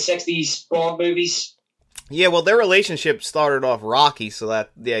in the 60s Bond movies. Yeah, well, their relationship started off rocky, so that,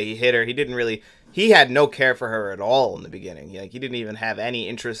 yeah, he hit her. He had no care for her at all in the beginning. Like, he didn't even have any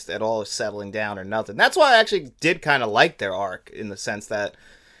interest at all of settling down or nothing. That's why I actually did kind of like their arc, in the sense that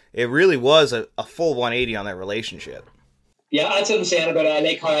it really was a full 180 on their relationship. Yeah, that's what I'm saying about it. I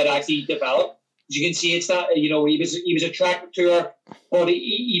like how it actually developed. As you can see, it's not, you know, he was attracted to her, but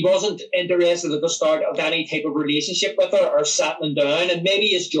he wasn't interested at the start of any type of relationship with her or settling down. And maybe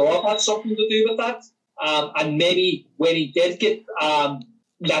his job had something to do with that. And maybe when he did get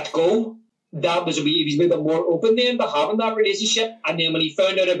let go, he was a bit more open then to having that relationship. And then when he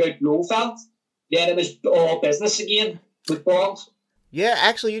found out about Blofeld, then it was all business again with Bond. Yeah,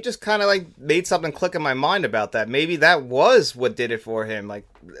 actually, you just kind of like made something click in my mind about that. Maybe that was what did it for him. Like,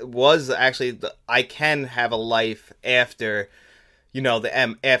 it was actually I can have a life after, you know,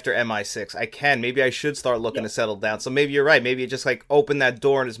 after MI6. I can. Maybe I should start looking to settle down. So maybe you're right. Maybe it just like opened that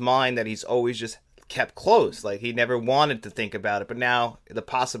door in his mind that he's always just kept closed. Like, he never wanted to think about it. But now the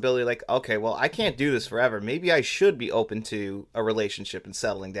possibility, like, okay, well, I can't do this forever. Maybe I should be open to a relationship and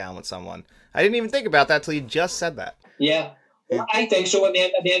settling down with someone. I didn't even think about that till you just said that. Yeah. Well, I think so. And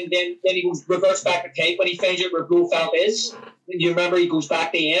then he goes, reverts back to tape when he finds out where Blofeld is. You remember he goes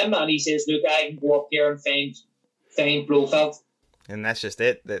back to him and he says, look, I can go up here and find Blofeld. And that's just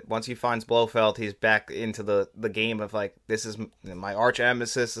it. That once he finds Blofeld, he's back into the game of, like, this is my arch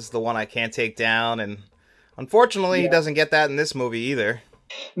nemesis. This is the one I can't take down. And unfortunately, he doesn't get that in this movie either.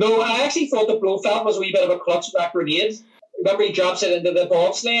 No, I actually thought that Blofeld was a wee bit of a clutch with that grenade. Remember he drops it into the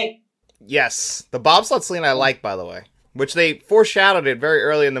bobsleigh? Yes. The bobsled scene I like, by the way. Which they foreshadowed it very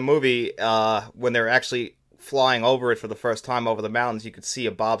early in the movie when they were actually flying over it for the first time over the mountains. You could see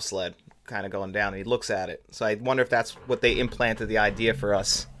a bobsled kind of going down, and he looks at it. So I wonder if that's what they implanted the idea for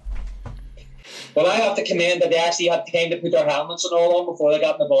us. Well, I have to commend that they actually had time to put their helmets and all on before they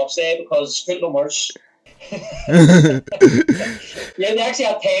got in the bobsleigh, because it could have been worse. Yeah, they actually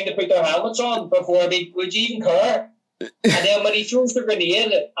had time to put their helmets on before. I mean, would you even care? And then when he throws the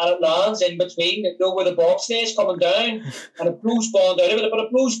grenade and it lands in between, where the bobsleigh is coming down, and it blows Bond out of it, but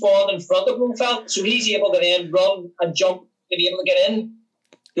it blows Bond in front of Blofeld, so he's able to then run and jump to be able to get in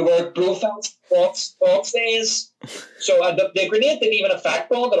to where Blofeld's bobsleigh is. So the grenade didn't even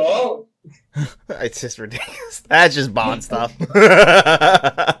affect Bond at all. It's just ridiculous. That's just Bond stuff.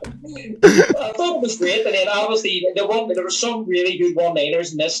 I thought it was great, and then obviously there were some really good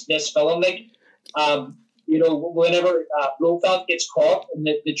one-liners in this film, like whenever Blofeld gets caught in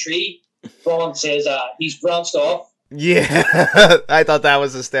the tree, Bond says he's branched off. Yeah, I thought that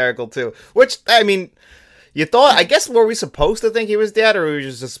was hysterical too. Which, I mean, you thought, I guess, were we supposed to think he was dead, or were we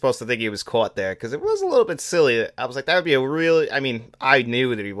just supposed to think he was caught there? Because it was a little bit silly. I was like, that would be a really, I mean, I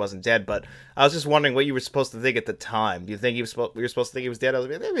knew that he wasn't dead, but I was just wondering what you were supposed to think at the time. Do you think we were supposed to think he was dead? I was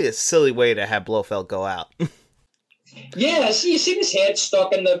like, that'd be a silly way to have Blofeld go out. Yeah, you see his head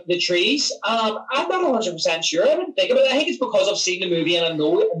stuck in the trees. I'm not 100% sure. I didn't think about it. I think it's because I've seen the movie and I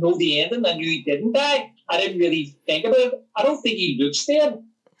know the ending. I knew he didn't die. I didn't really think about it. I don't think he looks dead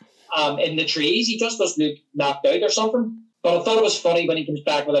in the trees. He just doesn't look knocked out or something. But I thought it was funny when he comes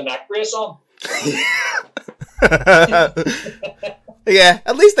back with a neck brace on. Yeah,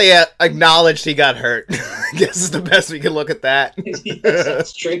 at least they acknowledged he got hurt. I guess is the best we can look at that. Yes,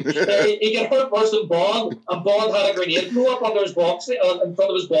 that's true. He got hurt worse than Bond, and Bond had a grenade blow up under his bobsleigh, in front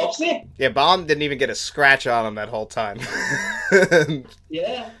of his bobsleigh. Yeah, Bond didn't even get a scratch on him that whole time.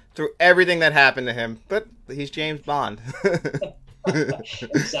 Yeah. Through everything that happened to him, but he's James Bond.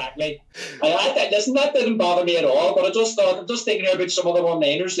 Exactly. That didn't bother me at all, but I just thought, I'm just thinking about some of the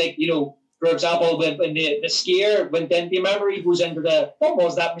one-liners, like, for example, when the skier, do you remember he goes into what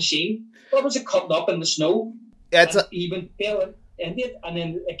was that machine? What was it cutting up in the snow? Even fell in it, and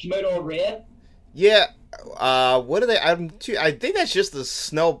then it came out all red. Yeah. What are they? I think that's just a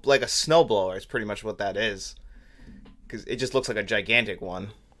snowblower. It's pretty much what that is, because it just looks like a gigantic one.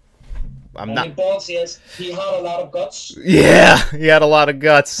 And Bond says he had a lot of guts. Yeah, he had a lot of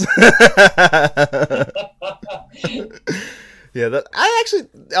guts. Yeah, I actually,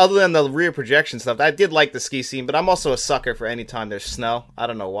 other than the rear projection stuff, I did like the ski scene, but I'm also a sucker for any time there's snow. I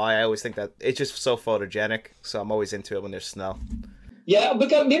don't know why. I always think that it's just so photogenic, so I'm always into it when there's snow. Yeah, but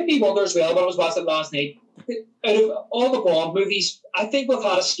that made me wonder as well when I was watching it last night. Out of all the Bond movies, I think we've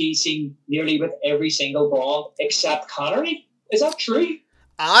had a ski scene nearly with every single Bond except Connery. Is that true?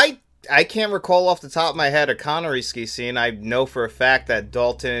 I can't recall off the top of my head a Connery ski scene. I know for a fact that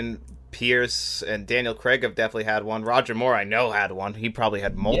Dalton, Pierce, and Daniel Craig have definitely had one. Roger Moore, I know, had one. He probably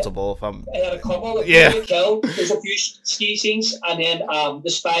had multiple. Yeah. I had a couple. Killed. There's a few ski scenes, and then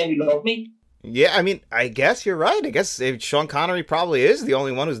The Spy Who Loved Me. Yeah, I mean, I guess you're right. I guess Sean Connery probably is the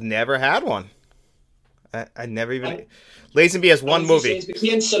only one who's never had one. I never even... Lazenby has one movie. It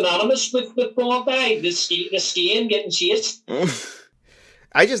became synonymous with Bond, the skiing, getting chased.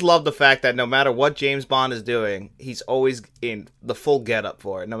 I just love the fact that no matter what James Bond is doing, he's always in the full getup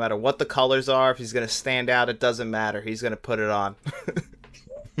for it. No matter what the colors are, if he's going to stand out, it doesn't matter. He's going to put it on.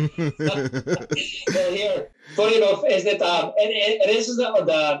 Well, here, funny enough, is that it is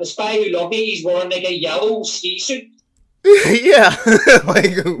the Spy Who Loved Me. He's wearing like a yellow ski suit. Yeah,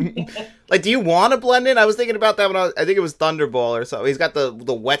 like, do you want to blend in? I was thinking about that when I think it was Thunderball or something. He's got the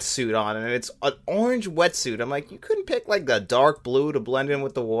wetsuit on, and it's an orange wetsuit. I'm like, you couldn't pick like the dark blue to blend in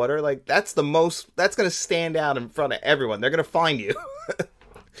with the water. Like, that's gonna stand out in front of everyone. They're gonna find you.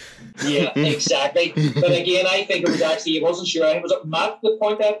 Yeah, exactly. But again, I think it was actually, I wasn't sure. Was it Matt that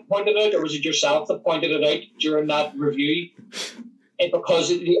pointed it out, or was it yourself that pointed it out during that review? Because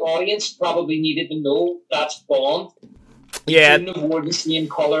the audience probably needed to know that's Bond. Yeah. You couldn't have worn the same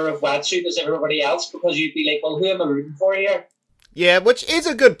colour of wetsuit as everybody else because you'd be like, well, who am I rooting for here? Yeah, which is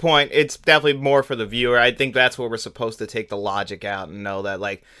a good point. It's definitely more for the viewer. I think that's where we're supposed to take the logic out and know that,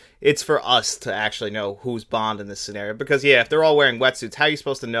 like, it's for us to actually know who's Bond in this scenario. Because, yeah, if they're all wearing wetsuits, how are you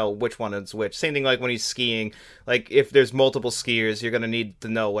supposed to know which one is which? Same thing like when he's skiing. Like, if there's multiple skiers, you're going to need to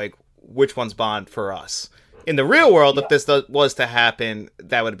know, like, which one's Bond for us. In the real world, if this was to happen,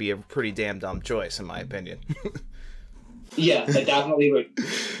 that would be a pretty damn dumb choice, in my opinion. Yeah, it definitely would.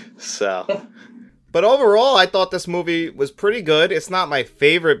 So... But overall, I thought this movie was pretty good. It's not my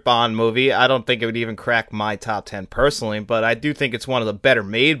favorite Bond movie. I don't think it would even crack my top 10 personally, but I do think it's one of the better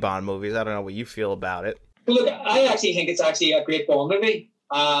made Bond movies. I don't know what you feel about it. Well, look, I actually think it's actually a great Bond movie.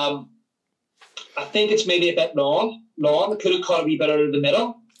 I think it's maybe a bit long. It could have cut a wee bit out of the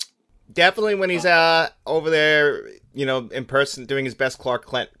middle. Definitely when he's over there, you know, in person, doing his best Clark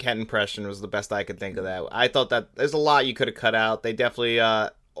Kent impression was the best I could think of that. I thought that there's a lot you could have cut out. They definitely...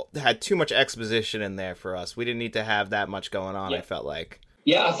 had too much exposition in there for us. We didn't need to have that much going on, I felt like.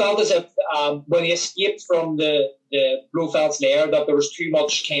 Yeah, I felt as if when he escaped from the Blofeld's lair that there was too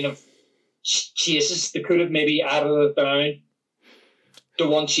much kind of chases. They could have maybe added it down to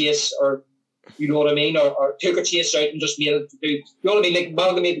one chase, or you know what I mean, or took a chase out and just made it do, you know what I mean, like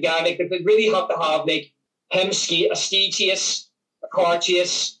amalgamate the guy. Like they really have to have like him a ski chase, a car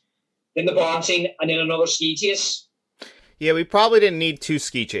chase, then the barn scene, and then another ski chase. Yeah, we probably didn't need 2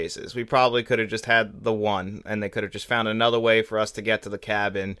 ski chases. We probably could have just had the one, and they could have just found another way for us to get to the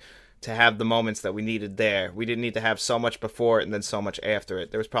cabin to have the moments that we needed there. We didn't need to have so much before it and then so much after it.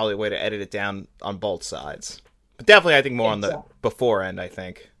 There was probably a way to edit it down on both sides. But definitely, I think more on the before end, I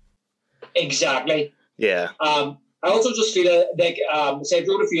think. Exactly. Yeah. I also just feel like, say I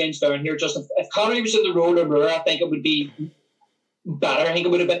wrote a few ends down here, just if Connery was in the role of Moore, I think it would be better. I think it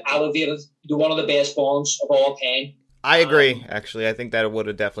would have been elevated to one of the best Bonds of all time. I agree, actually. I think that it would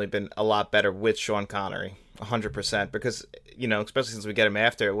have definitely been a lot better with Sean Connery, 100%, because, you know, especially since we get him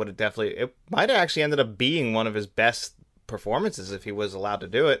after, it might have actually ended up being one of his best performances if he was allowed to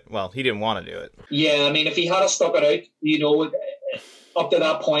do it. Well, he didn't want to do it. Yeah, I mean, if he had stuck it out, you know, up to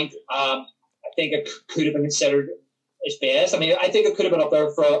that point, I think it could have been considered his best. I mean, I think it could have been up there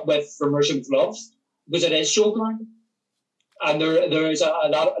for Mercy with Love, because it is so good. And there is a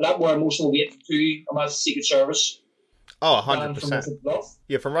lot more emotional weight to a Majesty's Secret Service. Oh, 100%.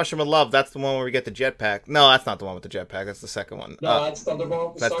 Yeah, From Russia with Love, that's the one where we get the jetpack. No, that's not the one with the jetpack. That's the second one. No, that's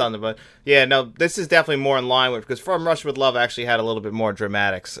Thunderball. That's Thunderball. Yeah, no, this is definitely more in line with, because From Russia with Love actually had a little bit more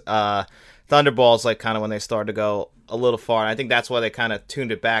dramatics. Thunderball's like kind of when they started to go a little far, and I think that's why they kind of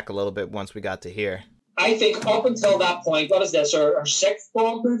tuned it back a little bit once we got to here. I think up until that point, what is this, our 6th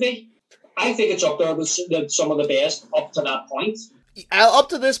Bond movie? I think it's up there with some of the best up to that point. Up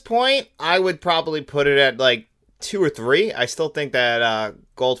to this point, I would probably put it at like 2 or 3. I still think that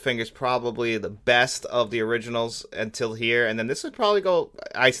Goldfinger's probably the best of the originals until here, and then this would probably go.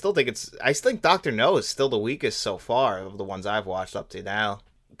 I still think Dr. No is still the weakest so far of the ones I've watched up to now.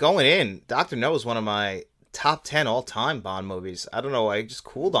 Going in, Dr. No is one of my top 10 all-time Bond movies. I don't know, I just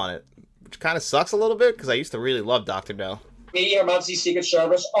cooled on it, which kind of sucks a little bit because I used to really love Dr. No. Me, Her Majesty's Secret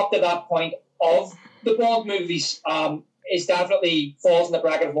Service, up to that point of the Bond movies, is definitely falls in the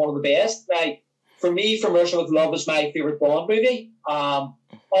bracket of one of the best. Like, for me, From Russia with Love is my favourite Bond movie.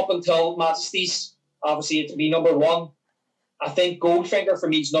 Up until Majesty's, obviously, it to be number 1. I think Goldfinger for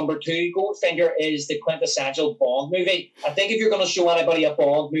me is number 2. Goldfinger is the quintessential Bond movie. I think if you're going to show anybody a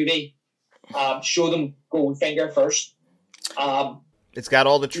Bond movie, show them Goldfinger first. It's got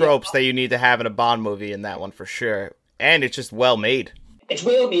all the tropes that you need to have in a Bond movie in that one for sure. And it's just well made. It's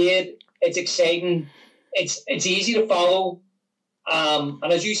well made. It's exciting. It's easy to follow.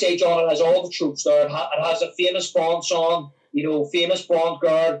 And as you say, John, it has all the tropes there. It has a famous Bond song, you know, famous Bond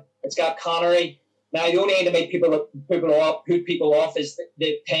girl. It's got Connery. Now, the only thing that made put people off is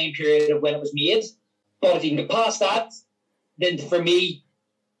the time period of when it was made. But if you can get past that, then for me,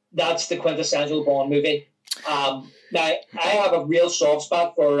 that's the quintessential Bond movie. Now, I have a real soft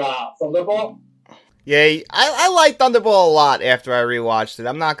spot for Thunderball. Yeah, I like Thunderball a lot after I rewatched it.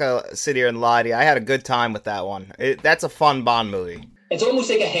 I'm not going to sit here and lie to you. I had a good time with that one. That's a fun Bond movie. It's almost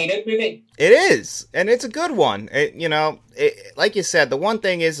like a hangout movie. It is, and it's a good one. Like you said, the one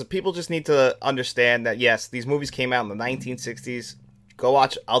thing is people just need to understand that, yes, these movies came out in the 1960s. Go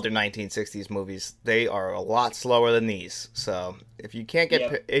watch other 1960s movies. They are a lot slower than these. So if you can't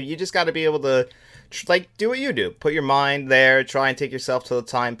get... You just got to be able to... do what you do. Put your mind there, try and take yourself to the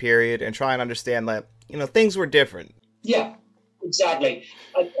time period, and try and understand that, things were different. Yeah, exactly.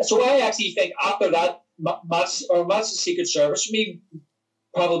 So I actually think after that, Majesty's Secret Service for me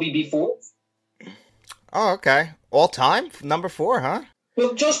probably be 4th. Oh, okay. All time? Number 4, huh?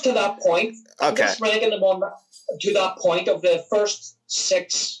 Well, just to that point. I'm Okay. just ranking them on to that point of the first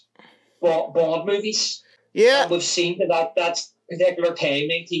 6 Bond movies. Yeah. We've seen that particular time,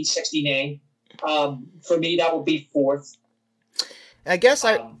 1969. For me, that would be 4th. I guess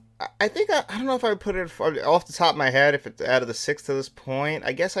I think I don't know if I would put it off the top of my head if it's out of the 6 to this point.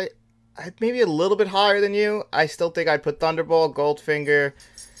 I guess I'd maybe a little bit higher than you. I still think I'd put Thunderball, Goldfinger.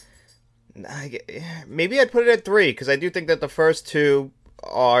 Maybe I'd put it at 3 because I do think that the first 2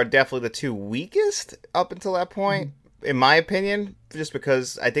 are definitely the 2 weakest up until that point, in my opinion. Just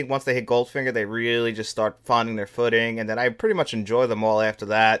because I think once they hit Goldfinger, they really just start finding their footing, and then I pretty much enjoy them all after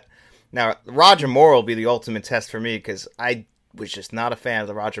that. Now, Roger Moore will be the ultimate test for me because I was just not a fan of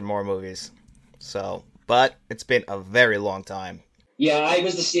the Roger Moore movies. So, but it's been a very long time. Yeah, I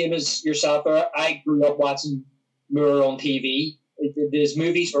was the same as yourself. I grew up watching Moore on TV. His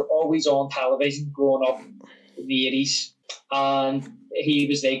movies were always on television growing up in the 80s. And he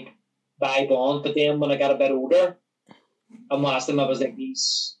was like, by Bond. But then when I got a bit older and watched him, I was like,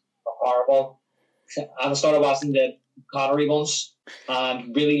 he's horrible. And I started watching the Connery ones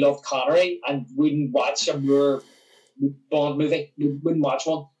and really loved Connery and wouldn't watch a Moore Bond movie. Wouldn't watch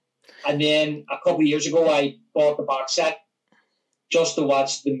one. And then a couple of years ago, I bought the box set just to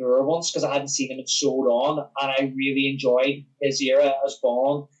watch the Moore ones because I hadn't seen him in so long, and I really enjoyed his era as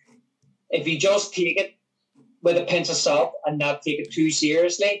Bond. If you just take it with a pinch of salt and not take it too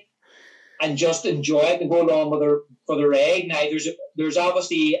seriously, and just enjoy it and go along with for the ride. Now, there's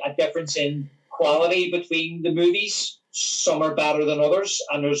obviously a difference in quality between the movies. Some are better than others,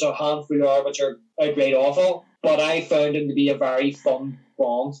 and there's a handful of which are outright awful. But I found him to be a very fun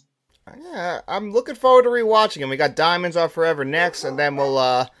Bond. Yeah, I'm looking forward to rewatching him. We got Diamonds Are Forever next, and then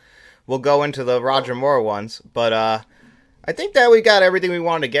we'll go into the Roger Moore ones. But I think that we got everything we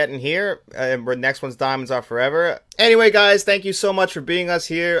wanted to get in here. Next one's Diamonds Are Forever. Anyway, guys, thank you so much for being us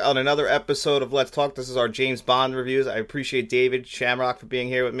here on another episode of Let's Talk. This is our James Bond reviews. I appreciate David Shamrock for being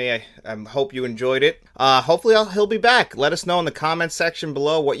here with me. I hope you enjoyed it. Hopefully he'll be back. Let us know in the comments section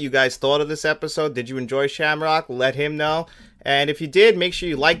below what you guys thought of this episode. Did you enjoy Shamrock? Let him know. And if you did, make sure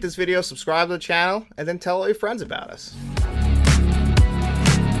you like this video, subscribe to the channel, and then tell all your friends about us.